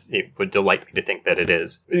 because it would delight me to think that it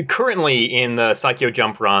is. Currently, in the Saikyo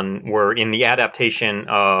Jump run, we're in the adaptation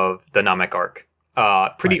of the Namek arc.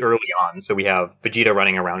 Pretty early on. So we have Vegeta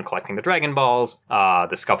running around collecting the Dragon Balls,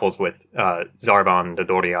 the scuffles with Zarbon,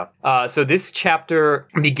 Dodoria. So this chapter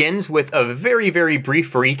begins with a very, very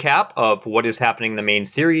brief recap of what is happening in the main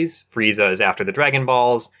series. Frieza is after the Dragon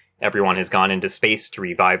Balls. Everyone has gone into space to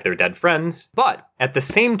revive their dead friends. But at the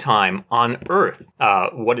same time, on Earth,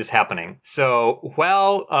 what is happening? So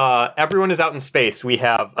while everyone is out in space, we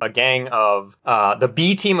have a gang of the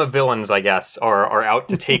B team of villains, I guess, are out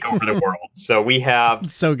to take over the world. So we have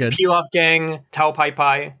so good. Pilaf Gang, Tao Pai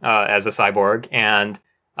Pai as a cyborg, and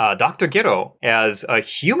Dr. Gero as a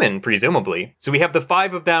human, presumably. So we have the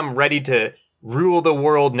 5 of them ready to rule the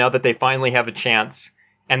world now that they finally have a chance.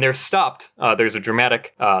 And they're stopped. There's a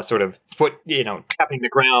dramatic sort of foot, tapping the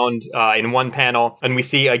ground in one panel. And we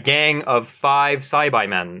see a gang of 5 Saibai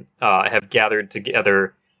men have gathered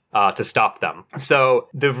together to stop them. So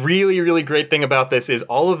the really, really great thing about this is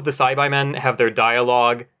all of the Saibai men have their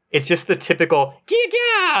dialogue. It's just the typical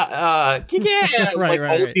Giga, Giga. Right.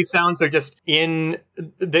 All of these sounds are just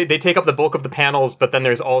they take up the bulk of the panels, but then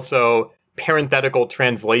there's also parenthetical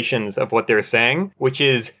translations of what they're saying, which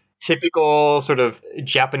is typical sort of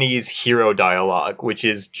Japanese hero dialogue, which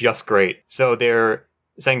is just great. So they're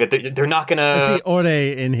saying that they're not going to... I see ore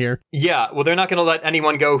in here. Yeah, well, they're not going to let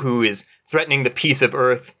anyone go who is threatening the peace of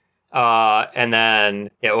Earth. And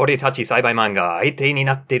then, ore tachi saibai ga aite ni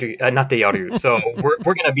natte yaru. So we're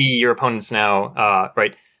going to be your opponents now,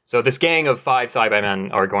 right? So this gang of 5 Saibai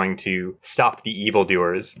men are going to stop the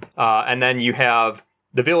evildoers. And then you have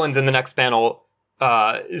the villains in the next panel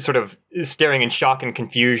sort of staring in shock and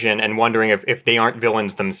confusion and wondering if they aren't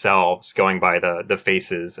villains themselves, going by the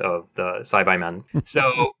faces of the Saibai men.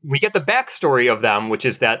 So we get the backstory of them, which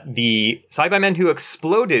is that the Saibai men who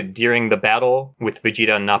exploded during the battle with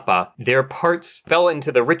Vegeta and Nappa, their parts fell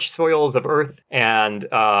into the rich soils of Earth, and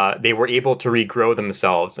they were able to regrow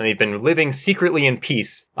themselves. And they've been living secretly in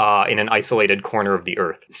peace in an isolated corner of the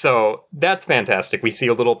Earth. So that's fantastic. We see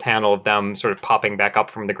a little panel of them sort of popping back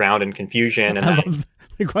up from the ground in confusion. And I love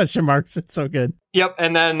the question marks. It's so good. Yep,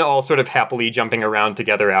 and then all sort of happily jumping around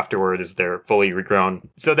together afterward as they're fully regrown.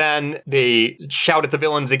 So then they shout at the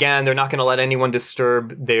villains again. They're not going to let anyone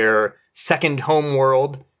disturb their second home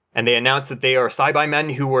world. And they announce that they are Saibai men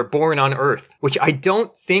who were born on Earth, which I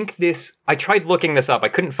don't think I tried looking this up. I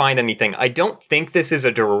couldn't find anything. I don't think this is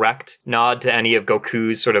a direct nod to any of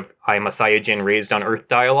Goku's sort of I'm a Saiyajin raised on Earth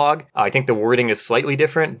dialogue. I think the wording is slightly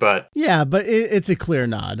different, but... Yeah, but it's a clear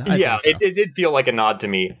nod. It did feel like a nod to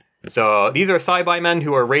me. So these are Saibai men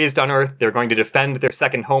who are raised on Earth. They're going to defend their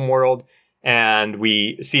second homeworld. And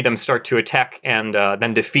we see them start to attack and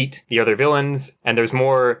then defeat the other villains. And there's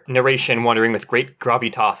more narration wondering with great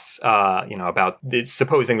gravitas, about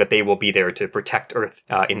supposing that they will be there to protect Earth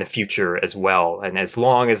in the future as well. And as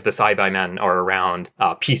long as the Saibai men are around,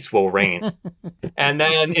 peace will reign. And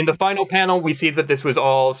then in the final panel, we see that this was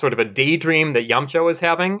all sort of a daydream that Yamcha was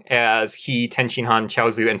having as he, Tenshinhan,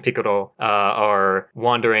 Chaozu, and Piccolo are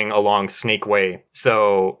wandering along Snake Way.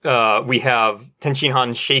 So we have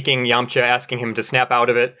Tenshinhan shaking Yamcha, asking him to snap out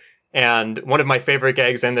of it. And one of my favorite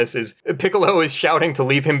gags in this is Piccolo is shouting to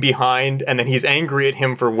leave him behind, and then he's angry at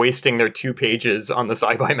him for wasting their 2 pages on the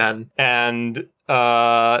Saibai men. And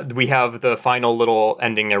we have the final little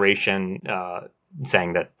ending narration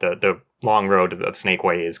saying that the long road of Snake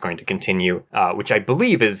Way is going to continue, which I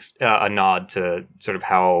believe is a nod to sort of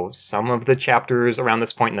how some of the chapters around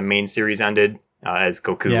this point in the main series ended. As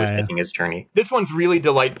Goku was making his journey. This one's really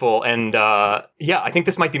delightful, and I think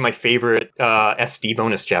this might be my favorite SD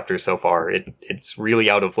bonus chapter so far. It's really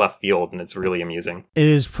out of left field, and it's really amusing. It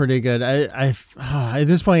is pretty good. I at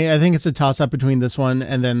this point, I think it's a toss-up between this one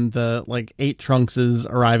and then the 8 Trunkses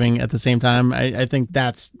arriving at the same time. I think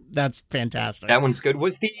that's fantastic. That one's good.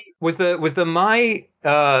 Was the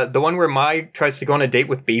one where Mai tries to go on a date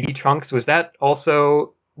with Baby Trunks? Was that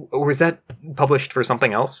also or was that published for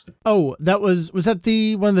something else? Oh, was that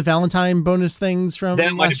the one of the Valentine bonus things from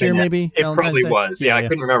last year? Maybe it probably was. Yeah, I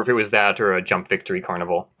couldn't remember if it was that or a Jump Victory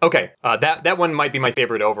Carnival. Okay, that one might be my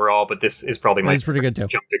favorite overall, but this is probably my pretty good too.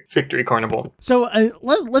 Jump Victory Carnival. So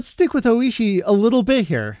let's stick with Oishi a little bit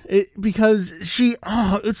here, because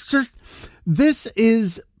it's just, this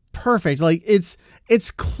is perfect. Like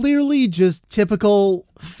it's clearly just typical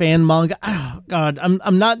fan manga. Oh God,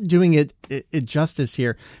 I'm not doing it justice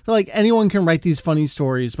here. I feel like anyone can write these funny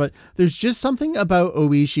stories, but there's just something about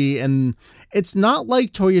Oishi, and it's not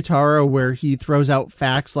like Toyotaro where he throws out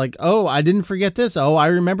facts like, oh, I didn't forget this. Oh, I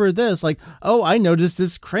remember this. Like, oh, I noticed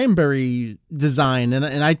this cranberry design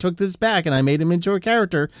and I took this back and I made him into a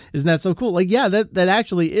character. Isn't that so cool? Like, yeah, that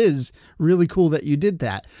actually is really cool that you did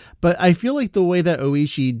that. But I feel like the way that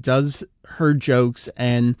Oishi does her jokes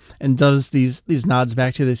and does these nods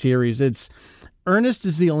back to the series, it's earnest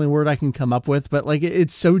is the only word I can come up with, but like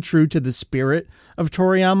it's so true to the spirit of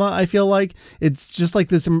Toriyama. I feel like it's just like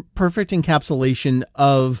this perfect encapsulation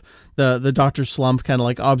of the Dr. Slump kind of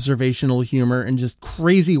like observational humor and just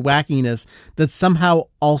crazy wackiness that somehow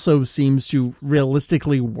also seems to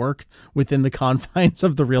realistically work within the confines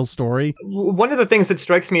of the real story. One of the things that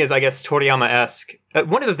strikes me as, I guess, Toriyama-esque,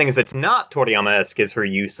 one of the things that's not Toriyama-esque is her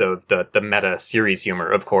use of the meta series humor,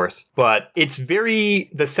 of course. But the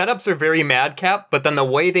setups are very madcap, but then the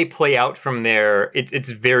way they play out from there,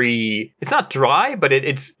 it's not dry, but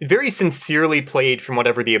it's very sincerely played from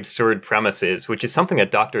whatever the absurd premise is, which is something that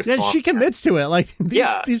Dr. Slump... she commits to it. Like,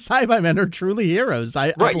 these Saibai men are truly heroes.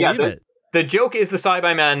 I believe it. The joke is the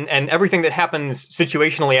Saibai men, and everything that happens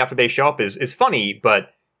situationally after they show up is funny,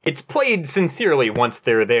 but it's played sincerely once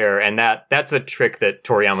they're there, and that's a trick that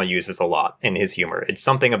Toriyama uses a lot in his humor. It's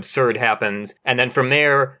something absurd happens, and then from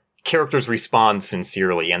there, characters respond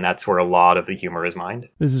sincerely, and that's where a lot of the humor is mined.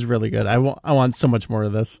 This is really good. I want so much more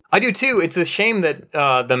of this. I do too. It's a shame that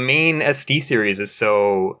the main SD series is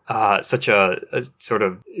so such a sort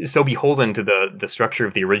of so beholden to the structure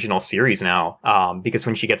of the original series now. Because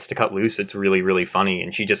when she gets to cut loose, it's really, really funny,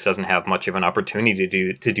 and she just doesn't have much of an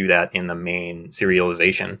opportunity to do that in the main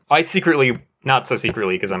serialization. I secretly, not so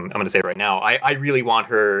secretly, because I'm going to say it right now, I really want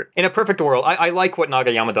her in a perfect world. I like what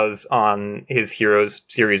Nagayama does on his Heroes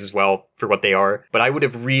series as well for what they are, but I would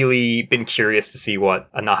have really been curious to see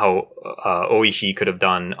what Naho Oishi could have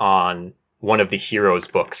done on one of the Heroes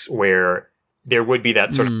books, where there would be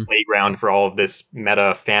that sort of playground for all of this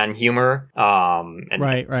meta fan humor, and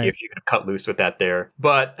see if you could have cut loose with that there.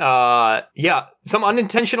 But some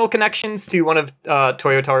unintentional connections to one of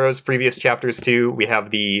Toyotaro's previous chapters too. We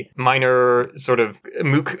have the minor sort of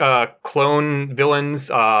mook clone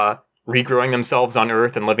villains regrowing themselves on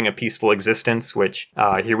Earth and living a peaceful existence, which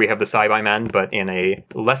here we have the Saibai men, but in a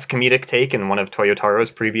less comedic take. In one of Toyotaro's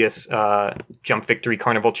previous Jump Victory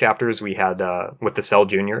Carnival chapters, we had with the Cell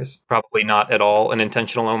Juniors. Probably not at all an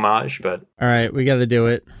intentional homage, but... All right, we got to do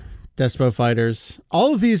it. Despo Fighters.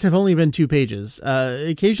 All of these have only been 2 pages.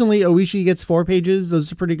 Occasionally, Oishi gets 4 pages.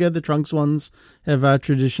 Those are pretty good. The Trunks ones have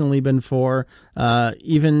traditionally been 4.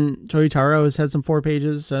 Even Toyotaro has had some 4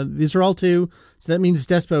 pages. These are all 2, so that means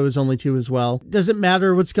Despo is only 2 as well. Does it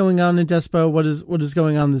matter what's going on in Despo? What is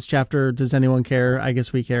going on in this chapter? Does anyone care? I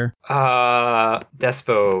guess we care.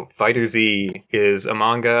 Despo Fighter Z is a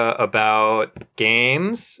manga about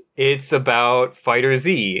games. It's about Fighter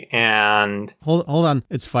Z, and... Hold on.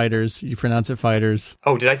 It's Fighters. You pronounce it Fighters.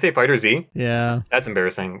 Oh, did I say Fighter Z? Yeah. That's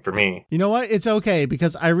embarrassing for me. You know what? It's okay,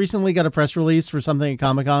 because I recently got a press release for something at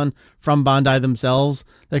Comic-Con from Bandai themselves.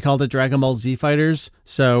 They called it Dragon Ball Z Fighters.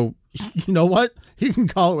 So, you know what? You can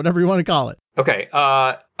call it whatever you want to call it. Okay,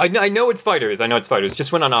 I know it's fighters.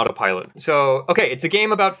 Just went on autopilot. So, okay, it's a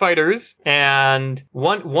game about fighters, and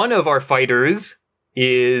one of our fighters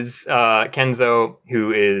is Kenzo,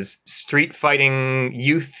 who is street fighting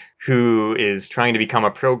youth who is trying to become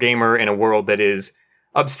a pro gamer in a world that is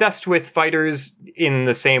obsessed with fighters in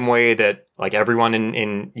the same way that, like, everyone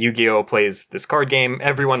in Yu-Gi-Oh! Plays this card game.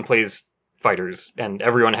 Everyone plays fighters, and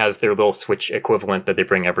everyone has their little Switch equivalent that they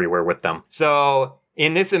bring everywhere with them. So...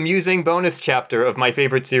 in this amusing bonus chapter of my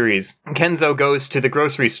favorite series, Kenzo goes to the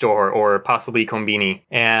grocery store, or possibly Konbini,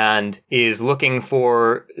 and is looking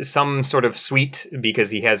for some sort of sweet because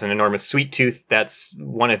he has an enormous sweet tooth. That's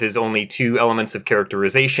one of his only 2 elements of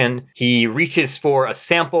characterization. He reaches for a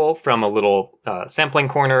sample from a little sampling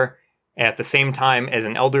corner at the same time as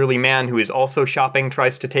an elderly man who is also shopping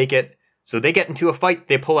tries to take it. So they get into a fight,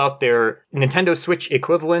 they pull out their Nintendo Switch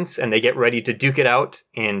equivalents, and they get ready to duke it out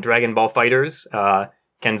in Dragon Ball Fighters.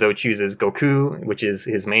 Kenzo chooses Goku, which is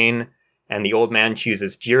his main, and the old man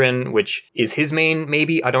chooses Jiren, which is his main,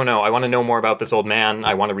 maybe? I don't know. I want to know more about this old man.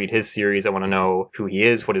 I want to read his series. I want to know who he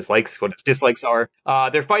is, what his likes, what his dislikes are.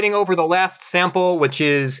 They're fighting over the last sample, which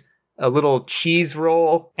is a little cheese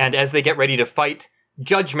roll, and as they get ready to fight,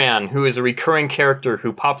 Judgeman, who is a recurring character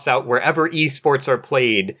who pops out wherever esports are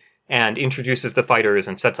played and introduces the fighters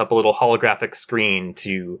and sets up a little holographic screen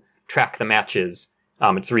to track the matches.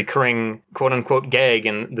 It's a recurring quote-unquote gag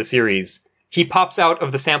in the series. He pops out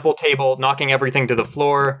of the sample table, knocking everything to the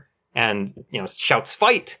floor, and shouts,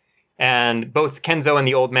 "Fight!" And both Kenzo and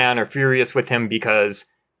the old man are furious with him because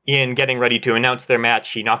in getting ready to announce their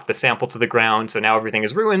match, he knocked the sample to the ground, so now everything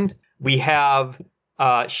is ruined. We have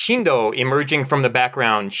Shindo emerging from the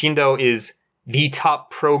background. Shindo is the top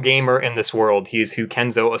pro gamer in this world. He is who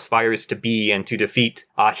Kenzo aspires to be and to defeat.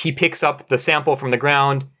 He picks up the sample from the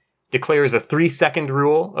ground, declares a 3-second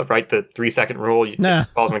rule, right? The 3-second rule, if it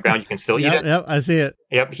falls on the ground, you can still eat it. Yep, I see it.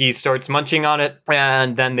 Yep, he starts munching on it,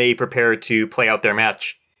 and then they prepare to play out their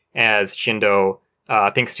match as Shindo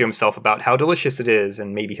thinks to himself about how delicious it is,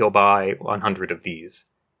 and maybe he'll buy 100 of these.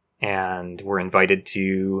 And we're invited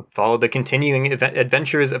to follow the continuing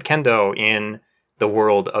adventures of Kendo in the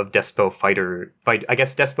world of Despo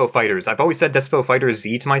Fighters. I've always said Despo Fighters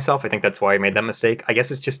Z to myself. I think that's why I made that mistake. I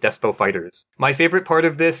guess it's just Despo Fighters. My favorite part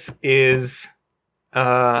of this is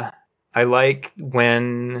I like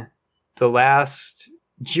when the last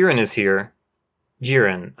Jiren is here.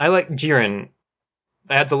 I like Jiren.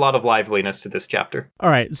 Adds a lot of liveliness to this chapter.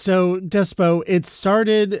 All right, so Despo, it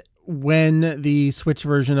started when the Switch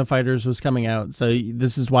version of Fighters was coming out, so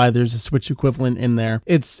this is why there's a Switch equivalent in there.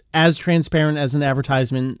 It's as transparent as an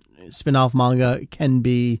advertisement spin-off manga can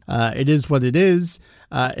be. It is what it is.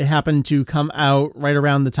 It happened to come out right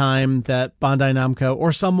around the time that Bandai Namco,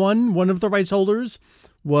 or one of the rights holders,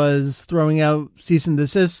 was throwing out cease and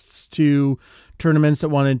desists to tournaments that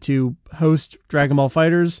wanted to host Dragon Ball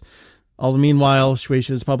Fighters. All the meanwhile,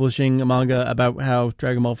 Shueisha is publishing a manga about how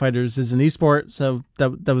Dragon Ball Fighters is an esport, so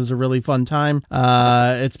that was a really fun time.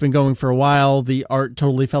 It's been going for a while. The art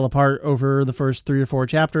totally fell apart over the first 3 or 4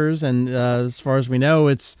 chapters, and as far as we know,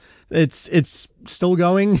 it's still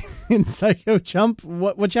going in Psycho Jump.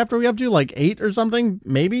 What chapter are we up to? Like 8 or something,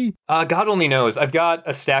 maybe? God only knows. I've got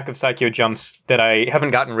a stack of Psycho Jumps that I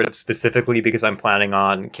haven't gotten rid of specifically because I'm planning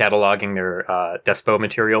on cataloging their Despo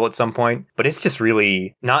material at some point. But it's just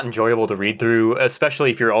really not enjoyable to read through, especially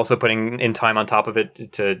if you're also putting in time on top of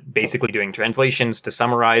it to basically doing translations to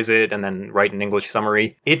summarize it and then write an English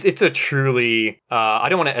summary. It's a truly, I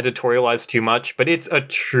don't want to editorialize too much, but it's a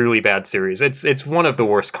truly bad series. It's one of the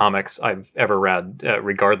worst comics I've ever read.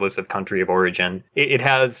 Regardless of country of origin. It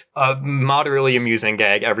has a moderately amusing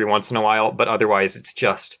gag every once in a while, but otherwise it's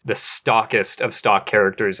just the stockest of stock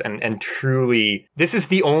characters, and truly, this is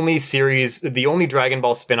the only Dragon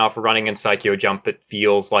Ball spin-off running in Psycho Jump that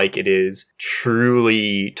feels like it is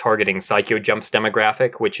truly targeting Psycho Jump's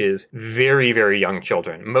demographic, which is very, very young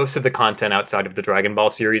children. Most of the content outside of the Dragon Ball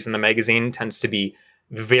series in the magazine tends to be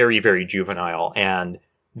very, very juvenile, and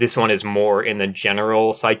this one is more in the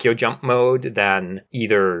general Psycho Jump mode than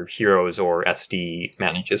either Heroes or SD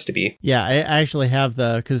manages to be. Yeah, I actually have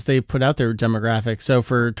because they put out their demographic. So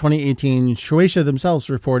for 2018, Shueisha themselves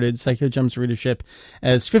reported Psycho Jump's readership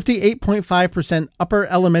as 58.5% upper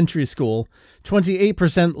elementary school,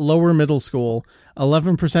 28% lower middle school,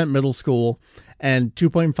 11% middle school, and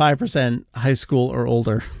 2.5% high school or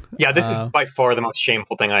older. Yeah, this is by far the most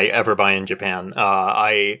shameful thing I ever buy in Japan.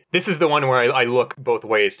 This is the one where I look both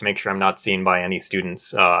ways to make sure I'm not seen by any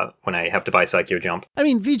students when I have to buy Psycho Jump. I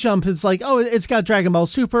mean, V-Jump is like, oh, it's got Dragon Ball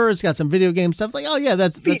Super, it's got some video game stuff. Like, oh yeah,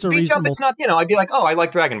 that's a reasonable... V-Jump, it's not, I'd be like, oh, I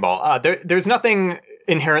like Dragon Ball. There's nothing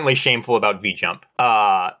inherently shameful about V-Jump.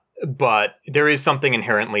 But there is something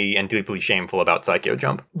inherently and deeply shameful about Psycho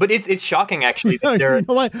Jump. But it's shocking, actually. That you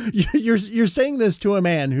know what? You're saying this to a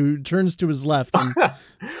man who turns to his left and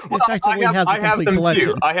effectively has a complete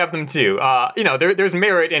collection. I have them too. There's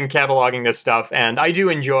merit in cataloging this stuff, and I do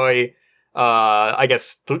enjoy, I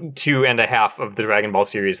guess, 2.5 of the Dragon Ball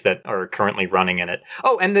series that are currently running in it.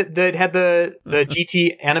 Oh, and that had the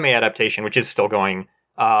GT anime adaptation, which is still going.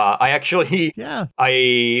 I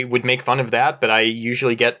would make fun of that, but I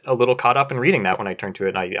usually get a little caught up in reading that when I turn to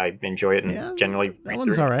it. I enjoy it and generally that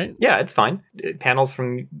one's all right. Yeah, it's fine.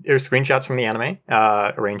 Screenshots from the anime,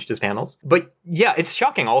 arranged as panels. But yeah, it's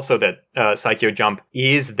shocking also that Psycho Jump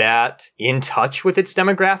is that in touch with its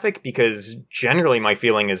demographic, because generally my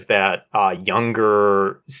feeling is that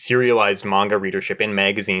younger serialized manga readership in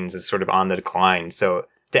magazines is sort of on the decline. So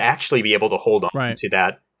to actually be able to hold on to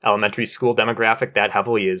that elementary school demographic that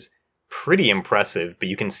heavily is pretty impressive, but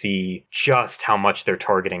you can see just how much they're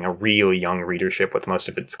targeting a really young readership with most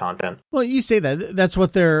of its content. Well, you say that. That's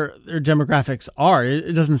what their demographics are.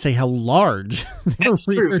 It doesn't say how large their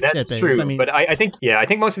readership is. That's true. I mean, but I think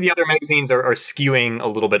most of the other magazines are skewing a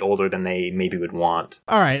little bit older than they maybe would want.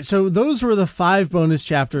 All right. So those were the 5 bonus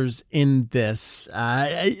chapters in this.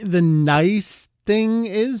 The nice thing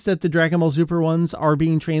is that the Dragon Ball Super ones are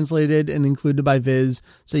being translated and included by Viz,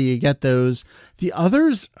 so you get those. The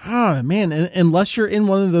others, oh man, unless you're in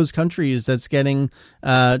one of those countries that's getting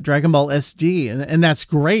Dragon Ball SD, and that's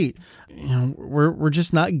great, you know, we're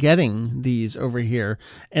just not getting these over here.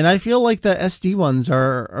 And I feel like the SD ones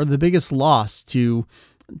are the biggest loss to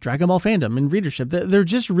Dragon Ball fandom and readership. They're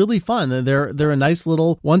just really fun. They're a nice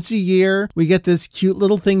little, once a year, we get this cute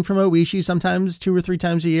little thing from Oishi, sometimes 2 or 3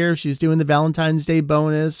 times a year. She's doing the Valentine's Day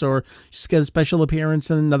bonus, or she's got a special appearance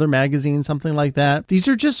in another magazine, something like that. These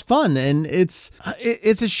are just fun, and it's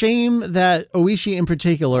a shame that Oishi in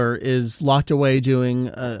particular is locked away doing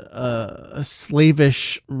a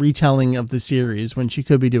slavish retelling of the series when she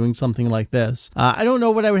could be doing something like this. I don't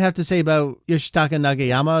know what I would have to say about Yoshitaka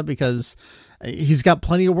Nagayama, because he's got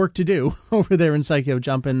plenty of work to do over there in Psycho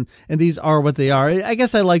Jump, and these are what they are. I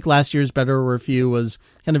guess I like last year's better review, was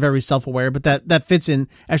kind of very self-aware, but that fits in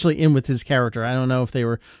with his character. I don't know if they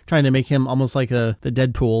were trying to make him almost like the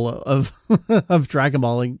Deadpool of Dragon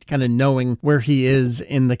Ball, like kind of knowing where he is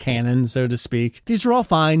in the canon, so to speak. These are all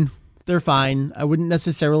fine. They're fine. I wouldn't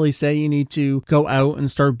necessarily say you need to go out and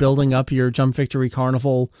start building up your Jump Victory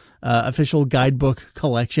Carnival official guidebook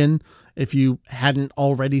collection if you hadn't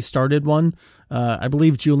already started one. I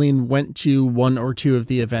believe Julian went to 1 or 2 of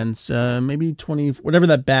the events, maybe 20, whatever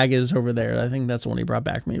that bag is over there. I think that's the one he brought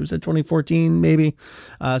back to me. Was it 2014, maybe?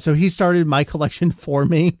 So he started my collection for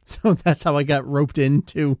me. So that's how I got roped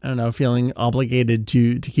into, I don't know, feeling obligated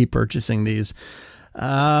to keep purchasing these.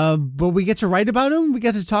 But we get to write about them. We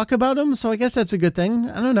get to talk about them. So I guess that's a good thing.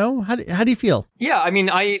 I don't know. How do you feel? Yeah, I mean,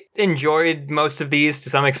 I enjoyed most of these to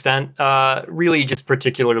some extent. Really just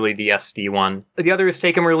particularly the SD one. The others,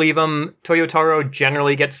 take them or leave them. Toyotaro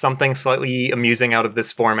generally gets something slightly amusing out of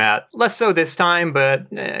this format. Less so this time, but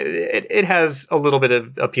it has a little bit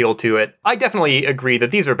of appeal to it. I definitely agree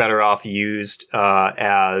that these are better off used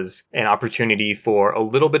as an opportunity for a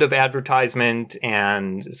little bit of advertisement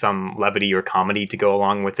and some levity or comedy to go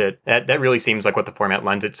along with it. That really seems like what the format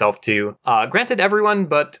lends itself to. Granted, everyone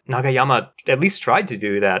but Nagayama at least tried to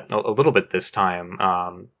do that a little bit this time.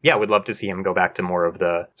 Yeah, would love to see him go back to more of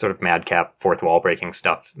the sort of madcap fourth wall breaking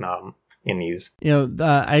stuff in these. You know,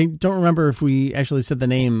 I don't remember if we actually said the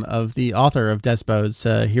name of the author of Despo. It's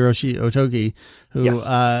Hiroshi Otogi, who yes.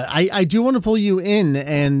 I do want to pull you in,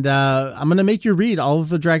 and I'm going to make you read all of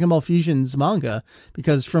the Dragon Ball Fusions manga,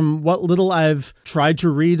 because from what little I've tried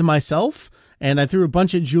to read myself, and I threw a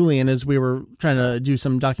bunch at Julian as we were trying to do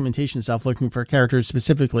some documentation stuff, looking for characters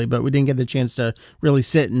specifically, but we didn't get the chance to really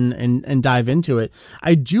sit and dive into it.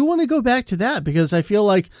 I do want to go back to that, because I feel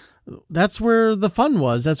like that's where the fun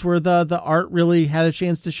was. That's where the art really had a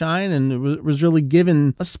chance to shine, and it was really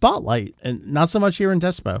given a spotlight, and not so much here in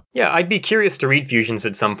Despo. Yeah, I'd be curious to read Fusions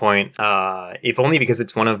at some point, if only because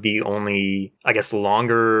it's one of the only, I guess,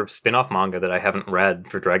 longer spin-off manga that I haven't read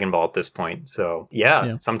for Dragon Ball at this point. So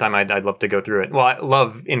yeah. Sometime I'd love to go through it. Well, I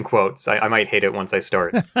love in quotes. I might hate it once I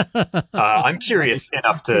start. I'm curious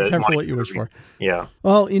enough to... Be careful what you wish for. Yeah.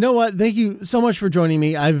 Well, you know what? Thank you so much for joining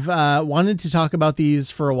me. I've wanted to talk about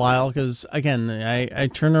these for a while, because again, I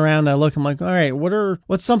turn around, I look, I'm like, all right,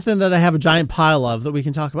 what's something that I have a giant pile of that we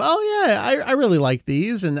can talk about? Oh yeah, I really like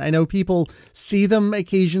these, and I know people see them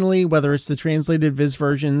occasionally, whether it's the translated Viz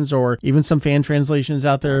versions or even some fan translations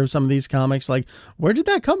out there of some of these comics. Like, where did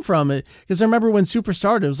that come from? Because I remember when Super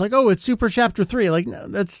started, it was like, oh, it's Super Chapter 3. Like, no,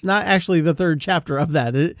 that's not actually the 3rd chapter of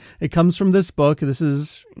that. It comes from this book. This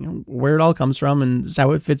is, you know, where it all comes from, and this is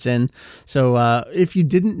how it fits in. So if you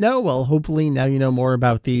didn't know, well, hopefully now you know more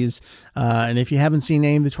about these. And if you haven't seen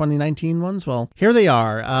any of the 2019 ones, well, here they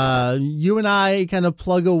are. You and I kind of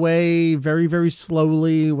plug away very, very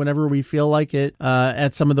slowly whenever we feel like it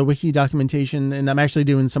at some of the wiki documentation. And I'm actually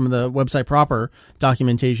doing some of the website proper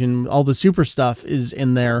documentation. All the super stuff is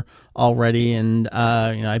in there already. And,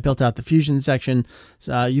 I built out the fusion section.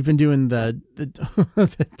 So, you've been doing the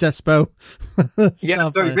Despo yeah,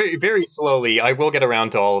 so very, very slowly. I will get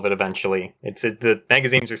around to all of it eventually. The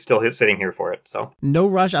magazines are still sitting here for it. So no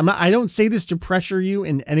rush. I don't say this to pressure you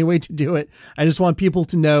in any way to do it. I just want people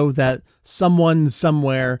to know that someone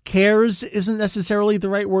somewhere cares isn't necessarily the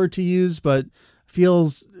right word to use, but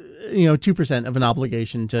feels 2% of an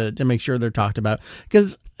obligation to make sure they're talked about.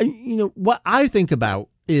 Because what I think about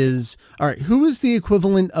is, all right, who is the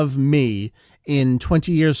equivalent of me in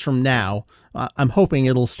 20 years from now. I'm hoping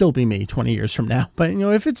it'll still be me 20 years from now. But,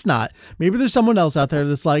 if it's not, maybe there's someone else out there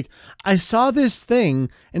that's like, I saw this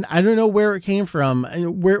thing and I don't know where it came from.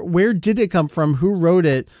 Where did it come from? Who wrote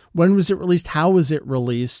it? When was it released? How was it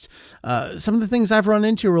released? Some of the things I've run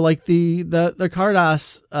into were like the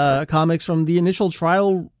Cardass comics from the initial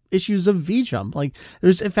trial issues of V-Jump. Like,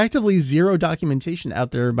 there's effectively zero documentation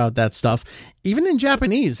out there about that stuff. Even in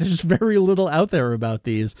Japanese, there's very little out there about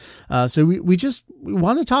these. So we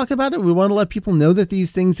want to talk about it. We want to let people know that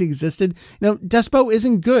these things existed. Despo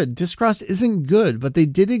isn't good. Discross isn't good, but they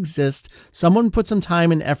did exist. Someone put some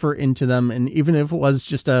time and effort into them. And even if it was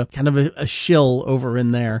just a kind of a shill over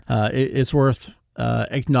in there, it's worth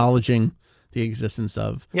acknowledging the existence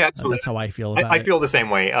of. Yeah, absolutely. That's how I feel about it. I feel the same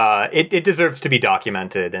way. It deserves to be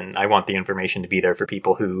documented, and I want the information to be there for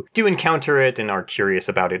people who do encounter it and are curious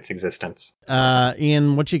about its existence.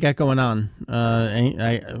 Ian, what you got going on?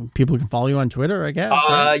 People can follow you on Twitter, I guess.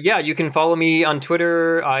 Right? Yeah, you can follow me on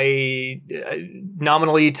Twitter. I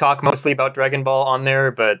nominally talk mostly about Dragon Ball on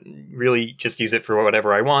there, but really just use it for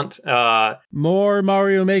whatever I want. More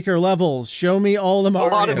Mario Maker levels. Show me all the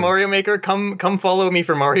Marios. A lot of Mario Maker. Come follow me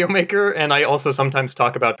for Mario Maker, and I also sometimes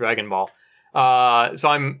talk about Dragon Ball. So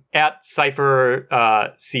I'm at Cypher,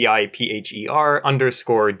 CIPHER_DB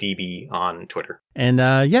on Twitter. And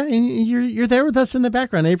you're there with us in the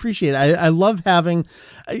background. I appreciate it. I love having.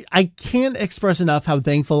 I can't express enough how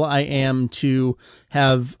thankful I am to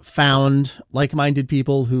have found like-minded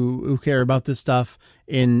people who care about this stuff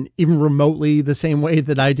in even remotely the same way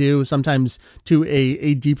that I do. Sometimes to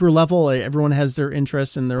a deeper level. Everyone has their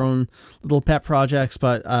interests in their own little pet projects,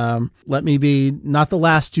 but let me be not the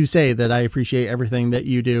last to say that I appreciate everything that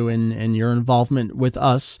you do and your involvement with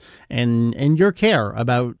us and your care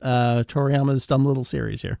about Toriyama's Dumb Little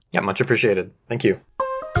series here. Yeah, much appreciated. Thank you.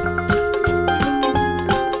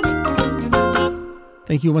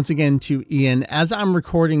 Thank you once again to Ian. As I'm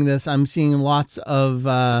recording this, I'm seeing lots of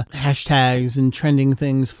hashtags and trending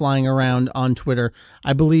things flying around on Twitter.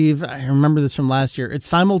 I believe, I remember this from last year, it's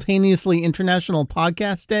simultaneously International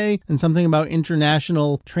Podcast Day and something about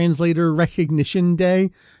International Translator Recognition Day.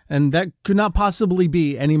 And that could not possibly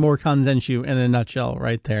be any more Kanzenshu in a nutshell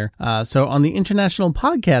right there. So on the International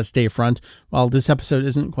Podcast Day front, while this episode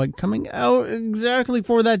isn't quite coming out exactly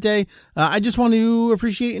for that day, I just want to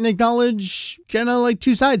appreciate and acknowledge kind of like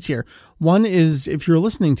two sides here. One is if you're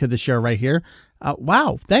listening to the show right here,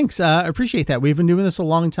 wow, thanks. I appreciate that. We've been doing this a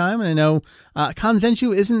long time, and I know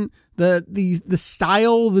Kanzenshu isn't the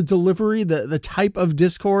style, the delivery, the type of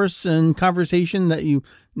discourse and conversation that you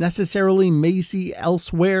necessarily may see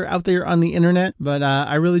elsewhere out there on the internet. But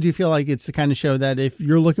I really do feel like it's the kind of show that if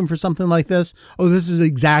you're looking for something like this, this is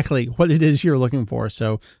exactly what it is you're looking for.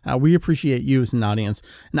 So we appreciate you as an audience.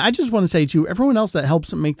 And I just want to say to everyone else that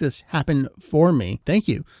helps make this happen for me, thank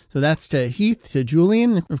you. So that's to Heath, to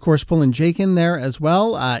Julian, of course, pulling Jake in there as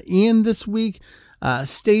well. Ian this week.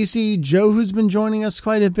 Stacy, Joe, who's been joining us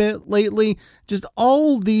quite a bit lately, just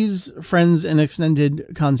all these friends and extended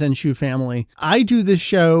Kanzenshu family. I do this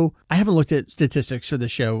show. I haven't looked at statistics for the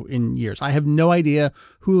show in years. I have no idea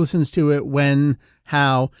who listens to it, when,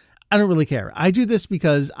 how. I don't really care. I do this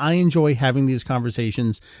because I enjoy having these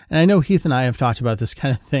conversations. And I know Heath and I have talked about this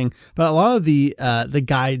kind of thing, but a lot of the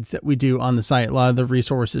guides that we do on the site, a lot of the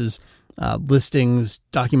resources, listings,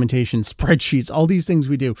 documentation, spreadsheets, all these things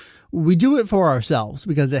we do it for ourselves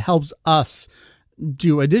because it helps us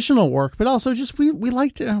do additional work, but also just we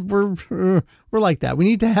like to, we're like that. We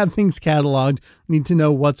need to have things cataloged. We need to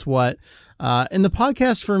know what's what. And the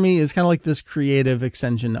podcast for me is kind of like this creative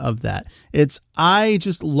extension of that. I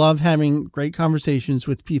just love having great conversations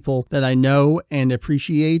with people that I know and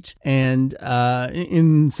appreciate and,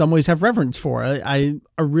 in some ways have reverence for. I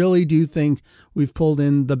really do think we've pulled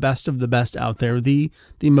in the best of the best out there, the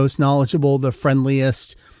most knowledgeable, the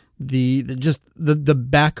friendliest, the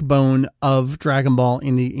backbone of Dragon Ball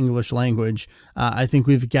in the English language. I think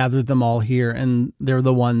we've gathered them all here, and they're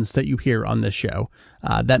the ones that you hear on this show.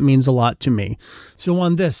 That means a lot to me. So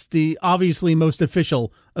on this, the obviously most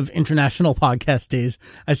official of International Podcast Days,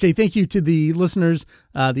 I say thank you to the listeners,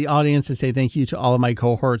 the audience. I say thank you to all of my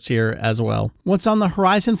cohorts here as well. What's on the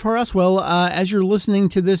horizon for us? Well, as you're listening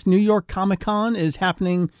to this, New York Comic Con is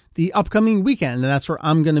happening the upcoming weekend, and that's where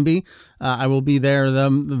I'm going to be. I will be there the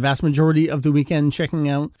vast majority of the weekend checking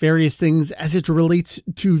out various things as it relates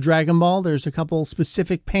to Dragon Ball. There's a couple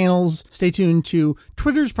specific panels. Stay tuned to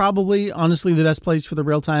Twitter's probably, honestly, the best place for the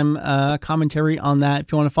real-time commentary on that.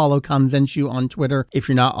 If you want to follow Kanzenshu on Twitter, if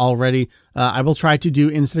you're not already, I will try to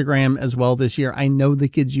do Instagram as well this year. I know the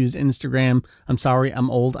kids use Instagram. I'm sorry,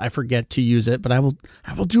 I'm old. I forget to use it, but I will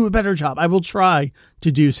do a better job. I will try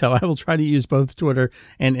to do so. I will try to use both Twitter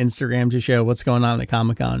and Instagram to show what's going on at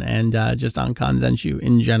Comic-Con and just on Kanzenshu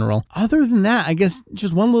in general. Other than that, I guess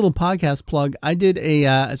just one little podcast plug. I did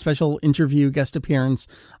a special interview guest appearance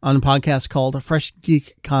on a podcast called Fresh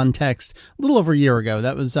Geek Context a little over a year ago.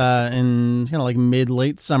 That was in kind of like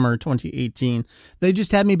late summer 2018. They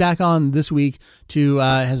just had me back on this week to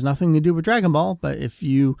has nothing to do with Dragon Ball, but if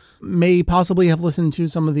you may possibly have listened to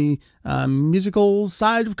some of the musical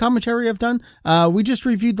side of commentary I've done, we just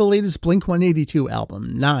reviewed the latest Blink-182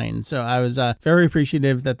 album, 9. So I was very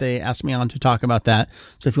appreciative that they asked me on to talk about that.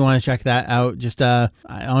 So if you want to check that out, just I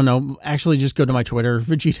don't know, actually just go to my Twitter,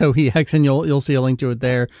 VegettoEX, and you'll see a link to it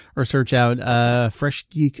there, or search out Fresh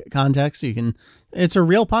Geek Context. It's a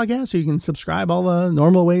real podcast, so you can subscribe all the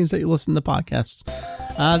normal ways that you listen to podcasts.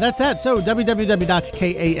 That's that. So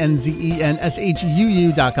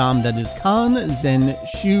www.kanzenshu.com. That is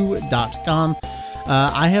kanzenshu.com.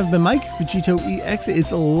 I have been Mike, VegettoEX.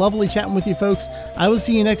 It's lovely chatting with you folks. I will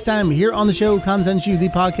see you next time here on the show, Kanzenshu, the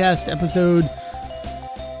podcast, episode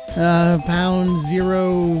pound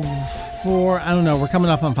 04. I don't know. We're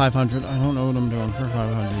coming up on 500. I don't know what I'm doing for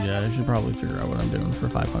 500 yet. I should probably figure out what I'm doing for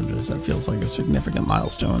 500. That feels like a significant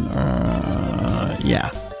milestone.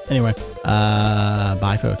 Yeah. Anyway,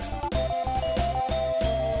 bye, folks.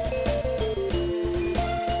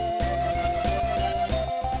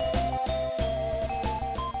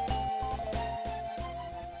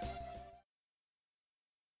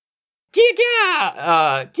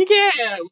 Kika!